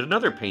executed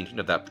another painting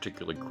of that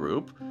particular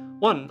group,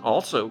 one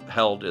also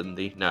held in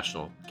the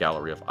National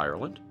Gallery of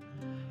Ireland.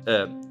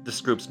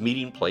 This group's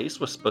meeting place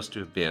was supposed to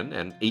have been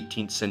an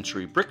 18th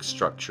century brick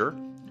structure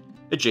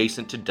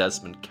adjacent to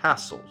Desmond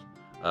Castle,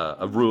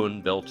 a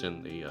ruin built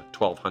in the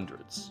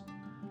 1200s.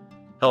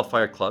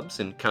 Hellfire clubs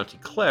in County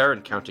Clare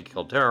and County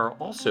Kildare are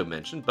also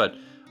mentioned, but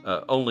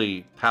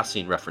only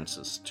passing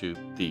references to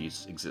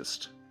these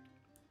exist.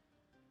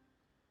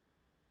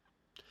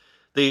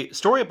 The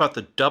story about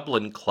the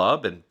Dublin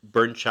Club and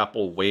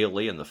Burnchapel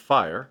Whaley and the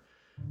fire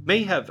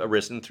may have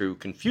arisen through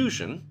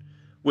confusion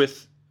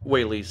with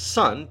Whaley's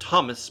son,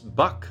 Thomas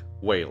Buck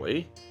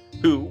Whaley,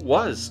 who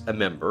was a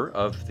member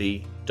of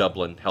the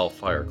Dublin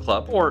Hellfire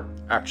Club, or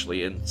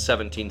actually in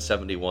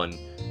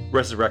 1771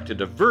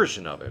 resurrected a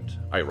version of it,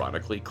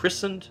 ironically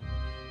christened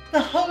The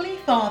Holy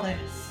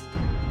Fathers.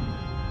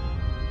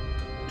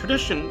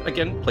 Tradition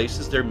again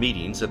places their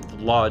meetings at the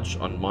lodge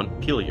on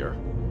Montpelier,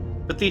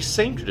 but these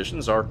same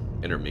traditions are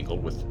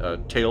intermingled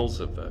with tales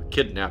of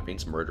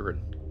kidnappings, murder,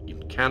 and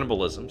even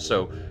cannibalism,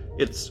 so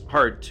it's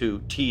hard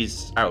to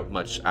tease out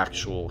much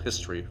actual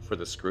history for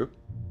this group.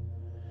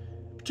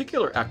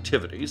 Particular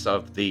activities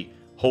of the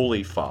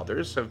Holy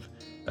Fathers have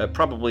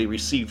probably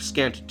received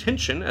scant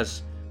attention,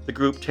 as the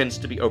group tends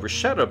to be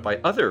overshadowed by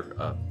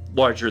other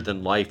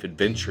larger-than-life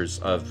adventures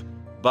of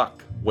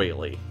Buck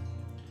Whaley.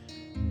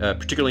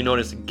 Particularly known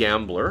as a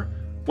gambler,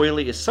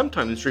 Whaley is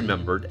sometimes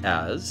remembered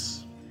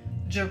as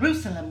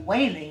Jerusalem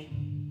Whaley.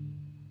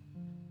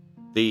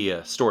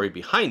 The story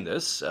behind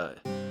this,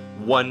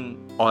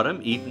 one autumn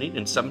evening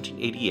in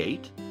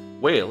 1788,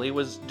 Whaley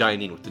was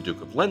dining with the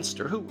Duke of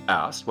Leinster, who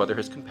asked whether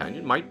his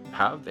companion might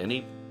have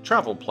any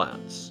travel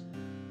plans,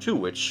 to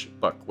which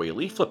Buck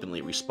Whaley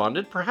flippantly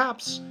responded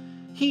perhaps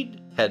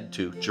he'd head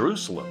to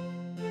Jerusalem.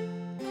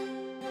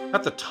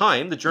 At the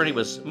time, the journey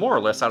was more or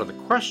less out of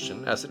the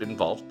question, as it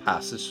involved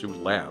passage through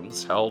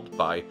lands held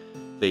by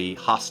the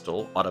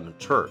hostile Ottoman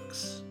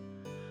Turks.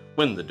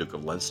 When the Duke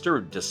of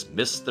Leinster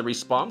dismissed the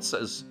response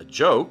as a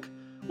joke,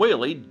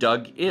 Whaley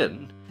dug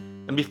in,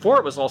 and before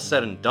it was all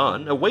said and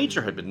done, a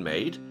wager had been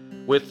made,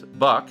 with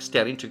Buck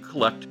standing to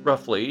collect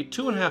roughly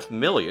 $2.5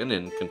 million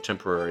in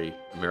contemporary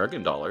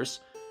American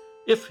dollars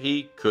if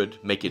he could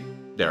make it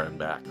there and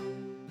back.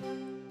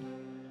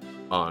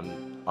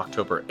 On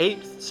October 8,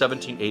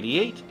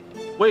 1788,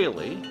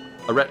 Whaley,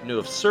 a retinue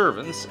of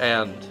servants,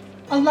 and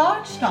a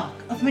large stock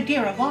of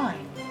Madeira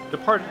wine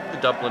departed the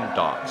Dublin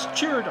docks,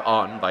 cheered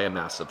on by a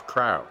massive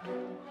crowd.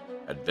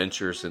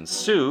 Adventures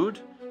ensued,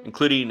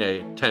 including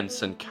a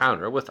tense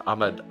encounter with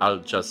Ahmed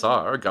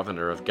al-Jazar,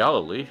 governor of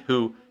Galilee,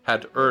 who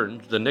had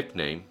earned the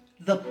nickname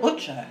The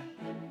Butcher.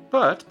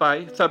 But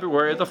by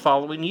February of the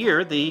following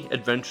year, the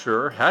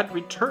adventurer had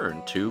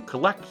returned to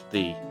collect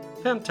the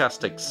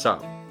fantastic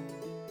sum.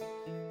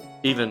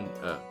 Even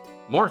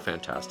more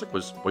fantastic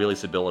was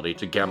Whaley's ability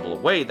to gamble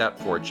away that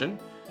fortune,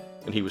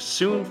 and he was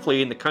soon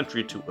fleeing the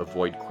country to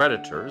avoid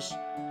creditors,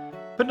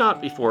 but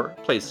not before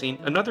placing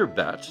another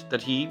bet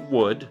that he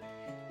would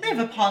live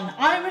upon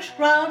Irish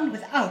ground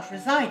without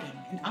residing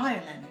in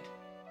Ireland.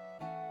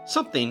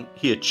 Something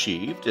he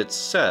achieved, it's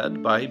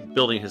said, by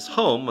building his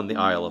home on the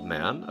Isle of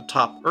Man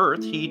atop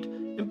earth he'd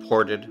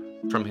imported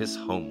from his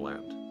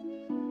homeland.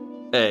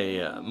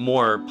 A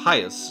more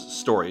pious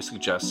story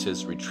suggests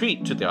his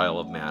retreat to the Isle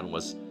of Man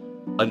was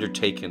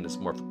undertaken as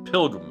more of a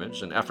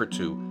pilgrimage, an effort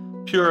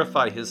to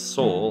purify his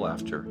soul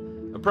after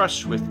a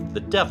brush with the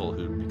devil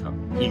who'd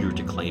become eager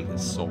to claim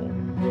his soul.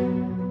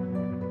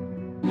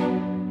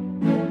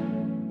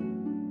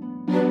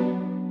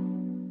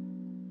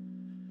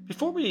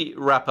 Before we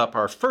wrap up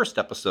our first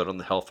episode on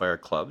the Hellfire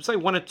Clubs, I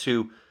wanted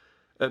to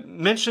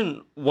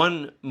mention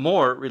one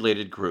more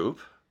related group,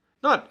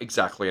 not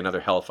exactly another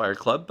Hellfire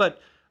Club,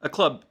 but a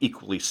club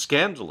equally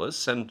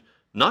scandalous, and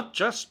not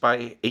just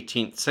by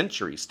 18th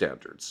century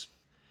standards.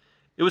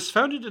 It was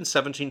founded in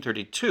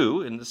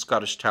 1732 in the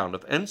Scottish town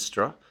of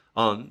Enstra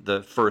on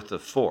the Firth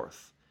of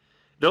Forth.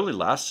 It only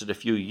lasted a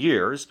few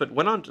years, but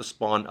went on to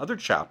spawn other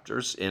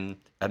chapters in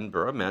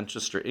Edinburgh,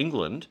 Manchester,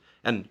 England,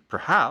 and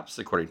perhaps,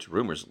 according to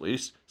rumors at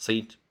least,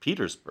 St.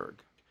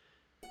 Petersburg.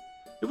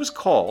 It was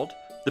called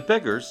the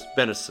Beggar's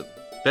Benison,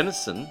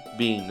 benison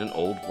being an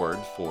old word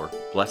for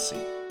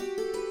blessing.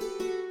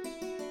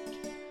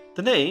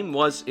 The name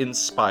was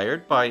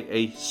inspired by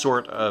a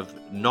sort of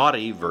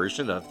naughty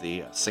version of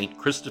the St.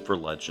 Christopher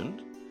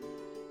legend.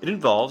 It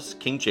involves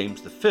King James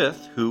V,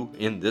 who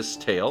in this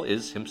tale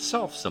is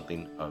himself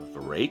something of a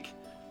rake.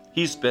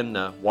 He's been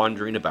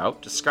wandering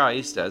about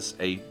disguised as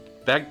a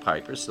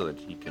bagpiper so that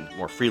he can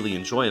more freely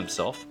enjoy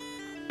himself,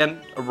 and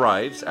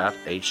arrives at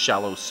a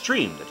shallow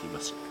stream that he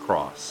must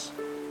cross.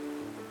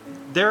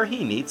 There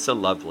he meets a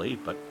lovely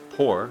but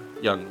poor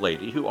young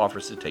lady who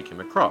offers to take him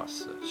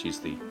across. She's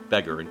the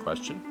beggar in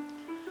question.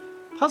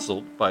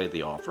 Puzzled by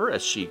the offer,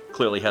 as she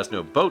clearly has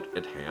no boat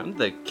at hand,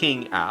 the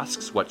king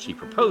asks what she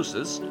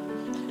proposes,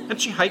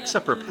 and she hikes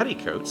up her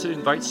petticoats and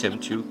invites him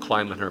to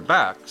climb on her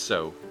back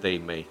so they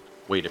may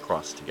wade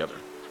across together.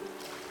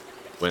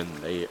 When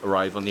they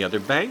arrive on the other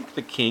bank,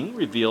 the king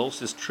reveals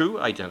his true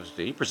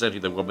identity,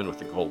 presenting the woman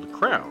with a gold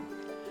crown.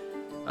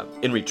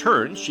 In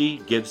return, she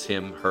gives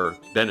him her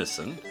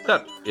benison.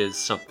 That is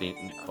something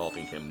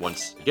involving him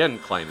once again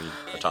climbing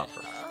atop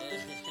her.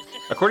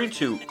 According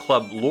to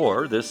club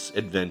lore, this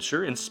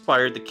adventure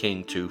inspired the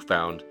king to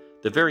found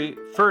the very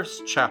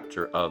first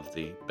chapter of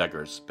The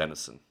Beggar's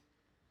Benison.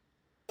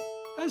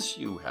 As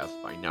you have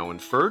by now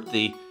inferred,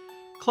 the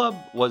club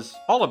was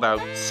all about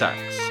sex.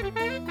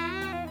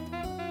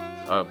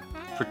 A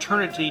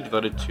fraternity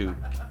devoted to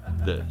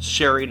the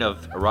sharing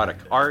of erotic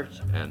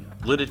art and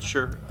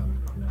literature,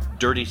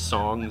 dirty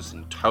songs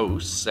and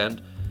toasts,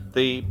 and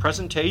the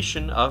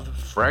presentation of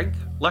frank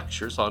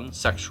lectures on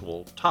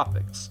sexual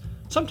topics,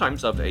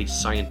 sometimes of a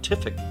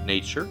scientific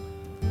nature,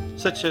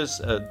 such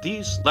as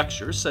these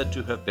lectures said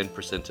to have been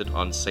presented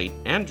on St.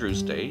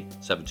 Andrew's Day,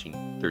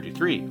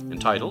 1733,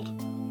 entitled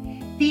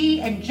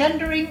The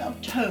Engendering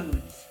of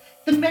Toads,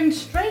 the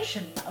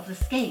Menstruation of the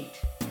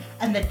Skate,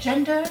 and the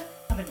Gender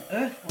of an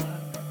Earthworm.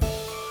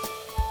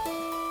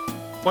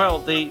 While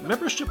the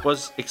membership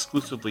was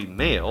exclusively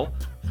male,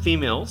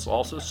 females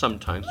also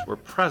sometimes were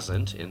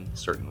present in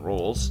certain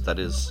roles, that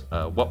is,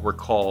 what were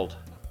called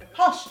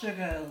Posture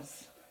girls.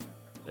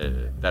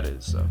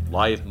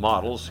 Live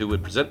models who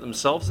would present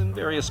themselves in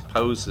various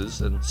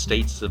poses and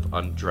states of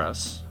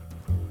undress.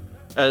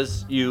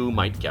 As you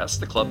might guess,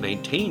 the club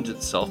maintained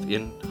itself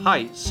in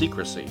high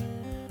secrecy.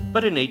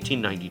 But in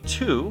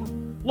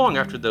 1892, long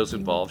after those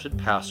involved had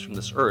passed from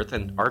this earth,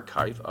 an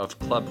archive of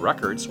club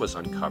records was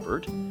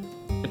uncovered,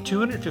 and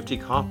 250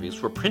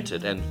 copies were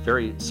printed and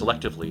very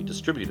selectively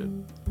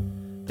distributed.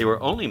 They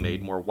were only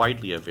made more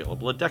widely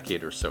available a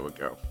decade or so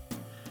ago.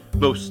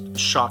 Most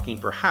shocking,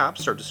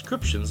 perhaps, are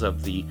descriptions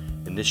of the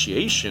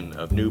initiation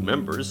of new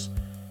members,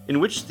 in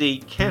which the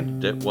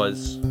candidate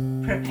was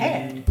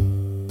prepared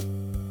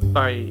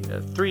by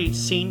 3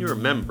 senior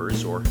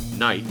members, or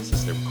knights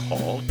as they're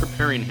called,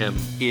 preparing him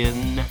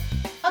in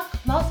a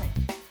closet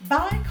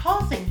by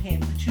causing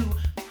him to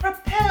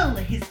propel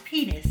his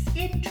penis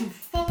into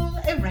full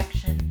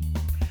erection.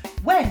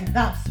 When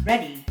thus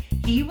ready,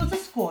 he was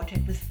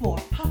escorted with 4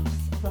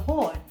 puffs of the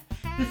horn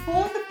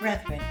before the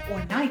brethren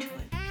or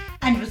knighthood,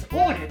 and was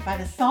ordered by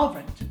the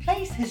sovereign to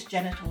place his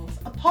genitals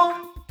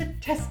upon the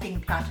testing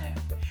platter,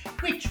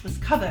 which was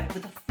covered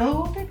with a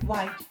folded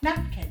white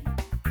napkin.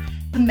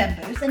 The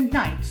members and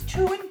knights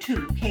 2 and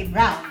 2 came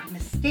round in a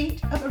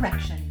state of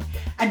erection,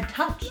 and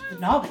touched the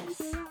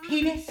novice,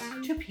 penis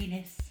to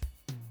penis.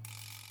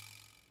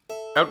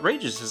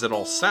 Outrageous as it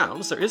all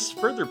sounds, there is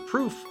further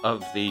proof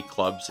of the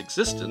club's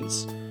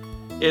existence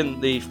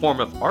in the form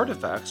of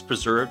artifacts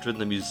preserved in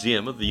the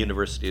Museum of the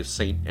University of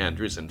St.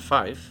 Andrews in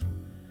Fife.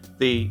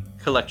 The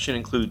collection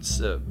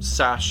includes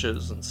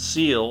sashes and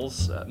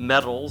seals,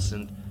 medals,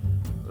 and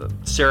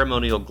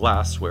ceremonial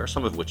glassware,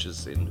 some of which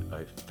is in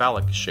a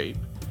phallic shape.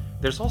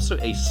 There's also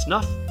a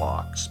snuff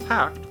box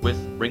packed with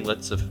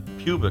ringlets of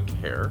pubic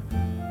hair,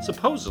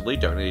 supposedly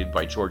donated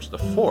by George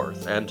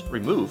IV and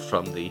removed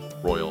from the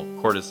royal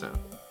courtesan.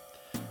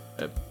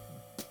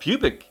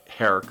 Pubic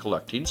hair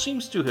collecting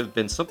seems to have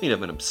been something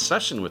of an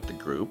obsession with the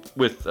group,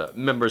 with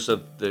members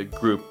of the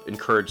group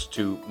encouraged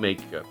to make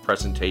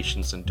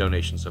presentations and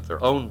donations of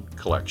their own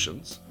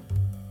collections.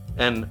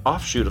 An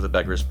offshoot of the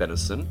Beggar's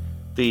Benison,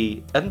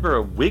 the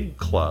Edinburgh Wig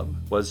Club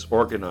was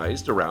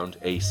organized around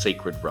a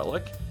sacred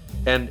relic,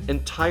 an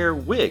entire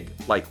wig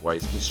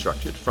likewise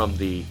constructed from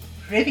the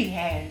privy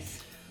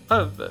hairs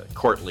of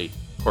courtly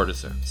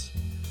courtesans.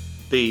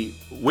 The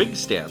wig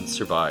stand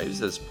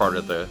survives as part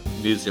of the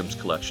museum's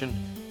collection,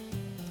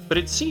 but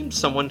it seems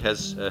someone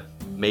has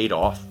made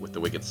off with the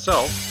wig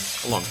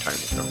itself a long time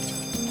ago.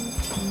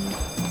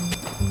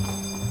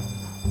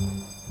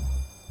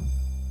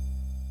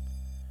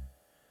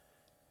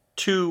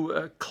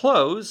 To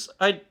close,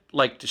 I'd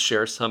like to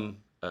share some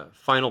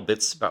final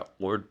bits about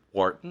Lord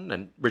Wharton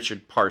and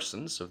Richard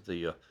Parsons of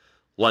the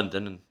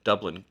London and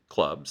Dublin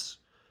clubs.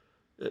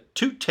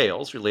 2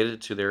 tales related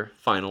to their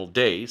final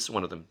days,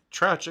 one of them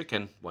tragic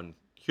and one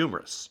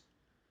humorous.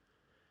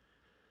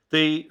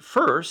 The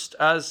first,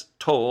 as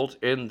told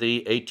in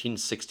the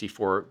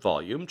 1864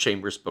 volume,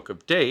 Chambers' Book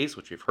of Days,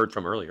 which we've heard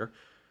from earlier,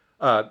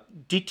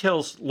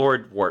 details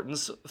Lord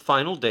Wharton's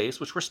final days,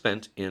 which were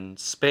spent in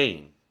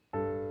Spain.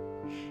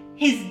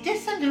 His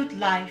dissolute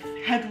life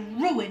had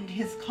ruined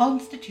his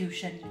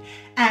constitution,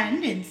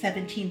 and in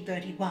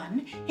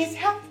 1731 his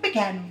health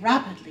began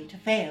rapidly to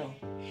fail.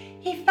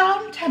 He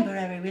found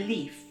temporary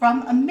relief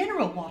from a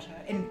mineral water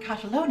in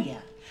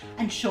Catalonia,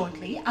 and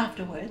shortly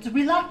afterwards,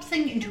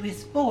 relapsing into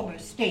his former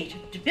state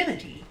of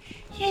debility,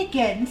 he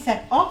again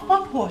set off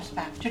on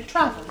horseback to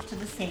travel to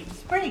the same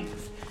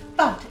springs.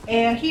 But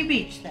ere he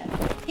reached them,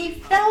 he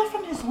fell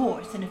from his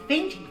horse in a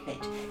fainting fit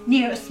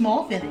near a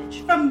small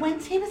village, from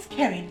whence he was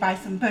carried by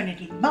some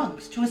Bernardine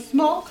monks to a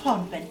small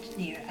convent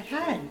near at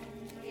hand.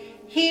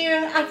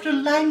 Here, after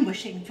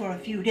languishing for a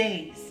few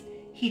days,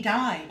 he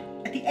died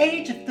at the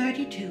age of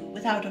 32,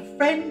 without a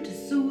friend to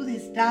soothe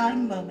his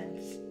dying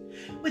moments,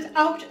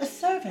 without a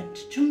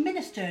servant to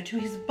minister to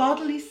his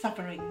bodily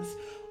sufferings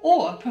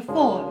or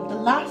perform the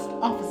last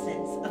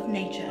offices of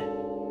nature.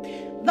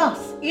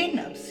 Thus, in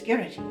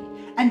obscurity,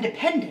 and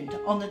dependent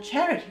on the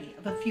charity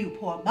of a few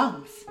poor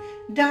monks,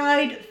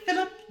 died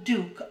Philip,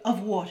 Duke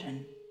of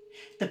Wharton,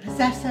 the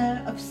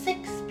possessor of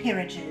 6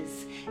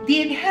 peerages,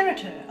 the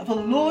inheritor of a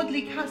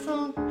lordly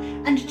castle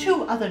and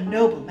 2 other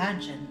noble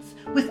mansions,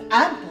 with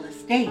ample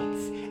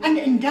estates and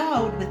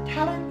endowed with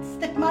talents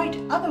that might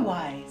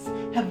otherwise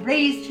have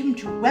raised him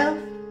to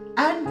wealth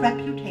and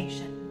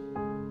reputation.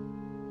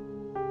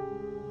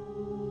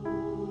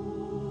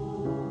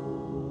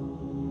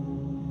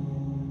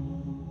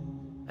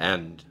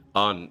 And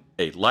on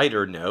a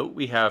lighter note,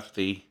 we have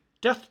the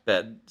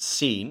deathbed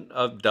scene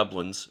of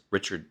Dublin's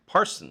Richard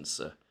Parsons,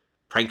 a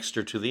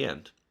prankster to the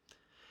end.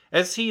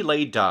 As he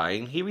lay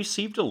dying, he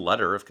received a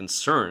letter of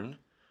concern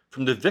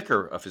from the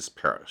vicar of his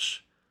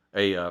parish.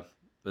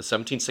 The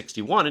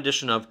 1761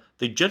 edition of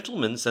the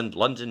Gentleman's and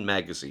London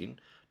magazine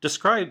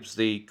describes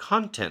the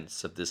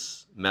contents of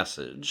this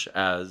message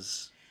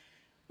as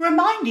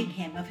reminding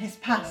him of his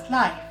past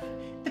life,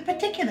 the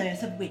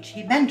particulars of which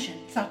he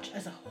mentioned, such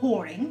as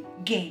whoring,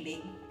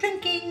 gaming,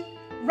 drinking,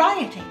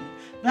 rioting,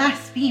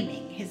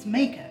 blaspheming his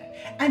Maker,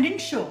 and in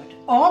short,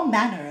 all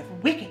manner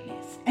of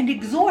wickedness, and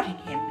exhorting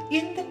him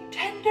in the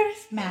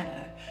tenderest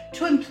manner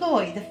to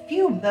employ the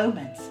few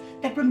moments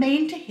that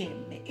remained to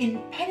him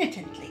in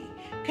penitently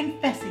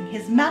confessing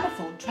his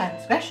manifold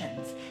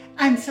transgressions,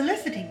 and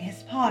soliciting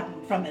his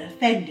pardon from an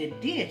offended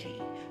deity,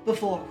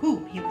 before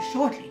whom he was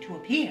shortly to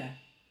appear.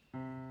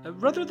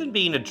 Rather than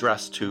being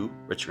addressed to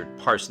Richard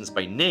Parsons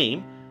by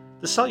name,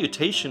 the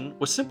salutation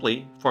was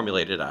simply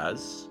formulated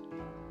as,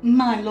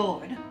 "My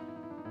lord,"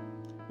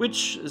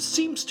 which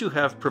seems to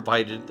have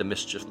provided the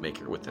mischief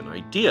maker with an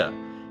idea.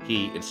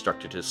 He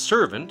instructed his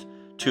servant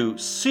to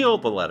seal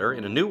the letter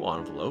in a new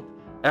envelope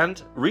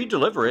and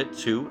redeliver it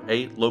to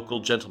a local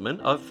gentleman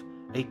of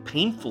a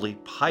painfully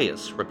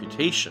pious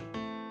reputation,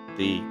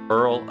 the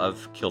Earl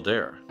of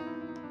Kildare.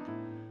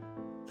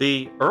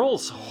 The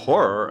Earl's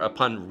horror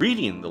upon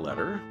reading the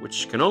letter,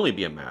 which can only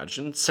be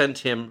imagined, sent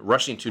him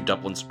rushing to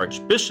Dublin's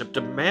Archbishop,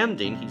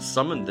 demanding he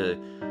summon the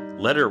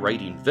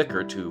letter-writing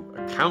vicar to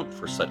account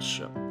for such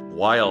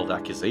wild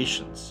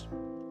accusations.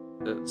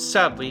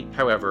 Sadly,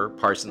 however,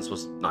 Parsons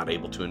was not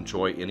able to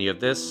enjoy any of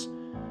this.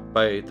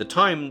 By the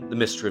time the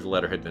mystery of the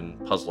letter had been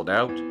puzzled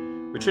out,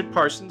 Richard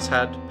Parsons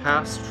had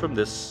passed from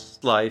this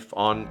life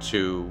on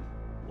to,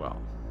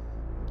 well,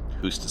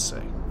 who's to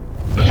say?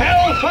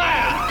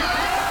 Hellfire!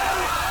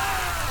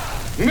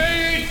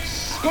 May it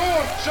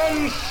scorch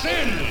and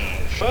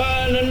singe,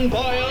 burn and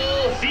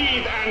boil,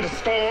 seethe and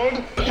scald.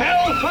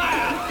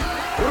 Hellfire!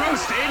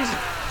 Roasted.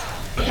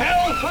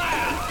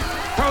 Hellfire!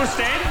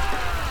 Toasted.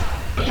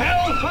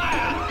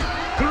 Hellfire!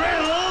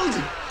 Grilled.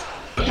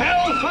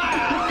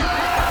 Hellfire!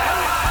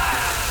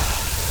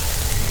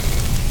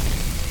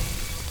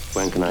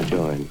 When can I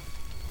join?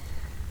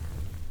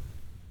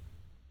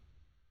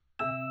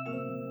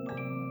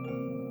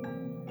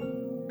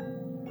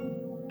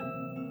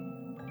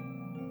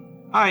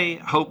 I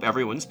hope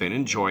everyone's been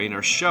enjoying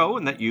our show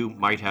and that you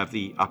might have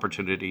the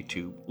opportunity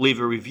to leave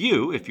a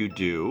review if you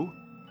do.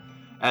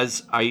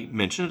 As I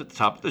mentioned at the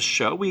top of the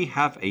show, we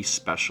have a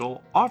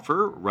special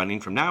offer running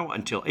from now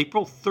until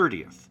April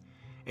 30th.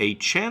 A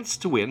chance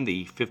to win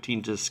the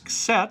 15-disc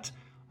set,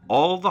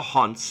 All the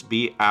Haunts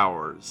Be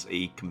Ours,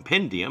 a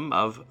compendium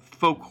of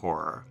folk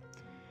horror.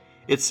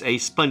 It's a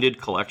splendid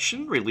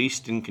collection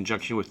released in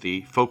conjunction with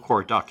the folk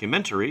horror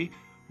documentary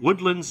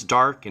Woodlands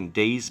Dark and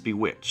Days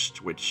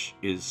Bewitched, which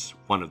is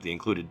one of the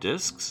included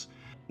discs.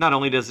 Not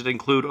only does it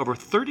include over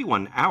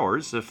 31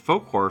 hours of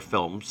folk horror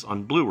films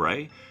on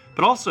Blu-ray,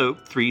 but also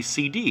 3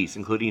 CDs,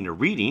 including a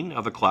reading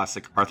of a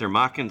classic Arthur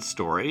Machen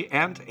story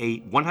and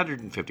a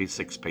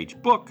 156-page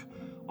book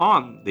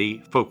on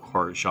the folk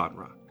horror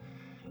genre.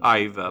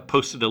 I've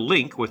posted a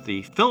link with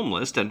the film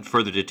list and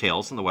further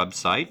details on the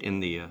website in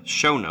the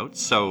show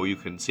notes, so you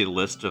can see the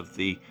list of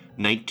the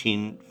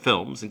 19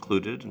 films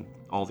included and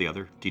all the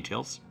other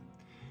details.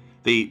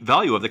 The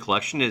value of the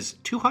collection is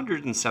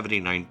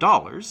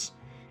 $279,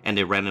 and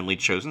a randomly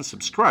chosen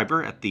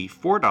subscriber at the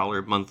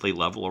 $4 monthly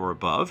level or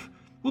above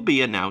will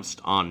be announced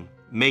on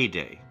May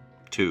Day.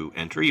 To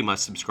enter, you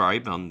must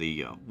subscribe on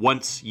the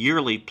once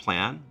yearly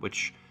plan,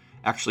 which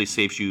actually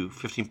saves you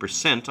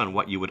 15% on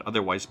what you would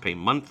otherwise pay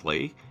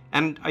monthly.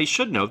 And I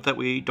should note that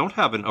we don't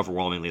have an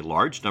overwhelmingly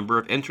large number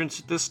of entrants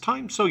at this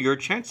time, so your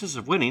chances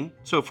of winning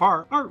so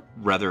far are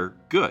rather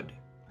good.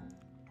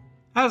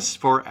 As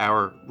for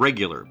our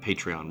regular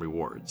Patreon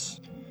rewards,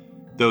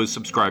 those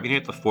subscribing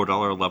at the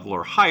 $4 level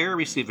or higher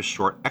receive a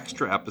short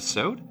extra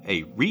episode,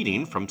 a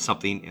reading from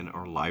something in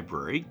our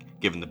library,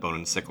 given the Bone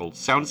and Sickle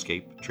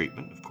soundscape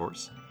treatment, of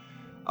course.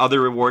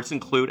 Other rewards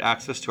include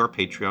access to our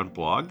Patreon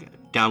blog,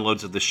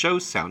 downloads of the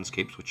show's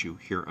soundscapes, which you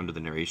hear under the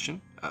narration,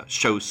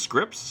 show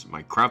scripts,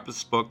 my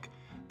Krampus book,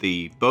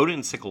 the Bone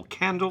and Sickle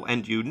candle,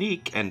 and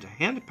unique and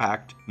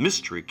hand-packed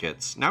mystery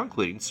kits, now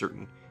including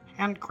certain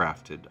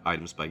handcrafted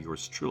items by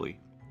yours truly.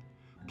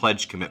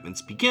 Pledge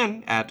commitments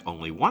begin at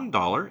only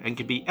 $1 and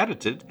can be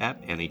edited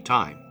at any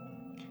time.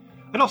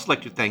 I'd also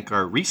like to thank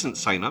our recent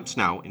signups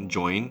now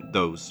enjoying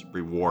those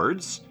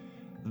rewards.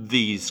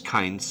 These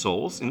kind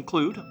souls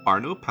include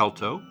Arno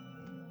Pelto,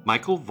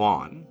 Michael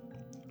Vaughn,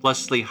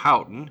 Leslie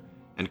Houghton,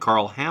 and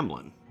Carl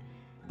Hamlin.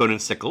 Bone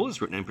and Sickle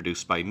is written and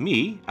produced by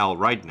me, Al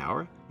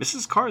Ridenour.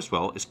 Mrs.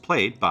 Carswell is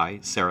played by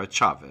Sarah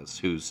Chavez,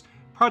 whose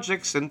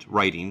Projects and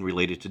writing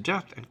related to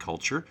death and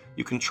culture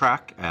you can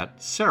track at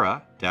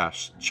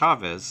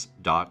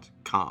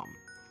sarah-chavez.com.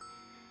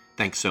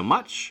 Thanks so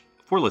much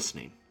for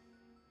listening.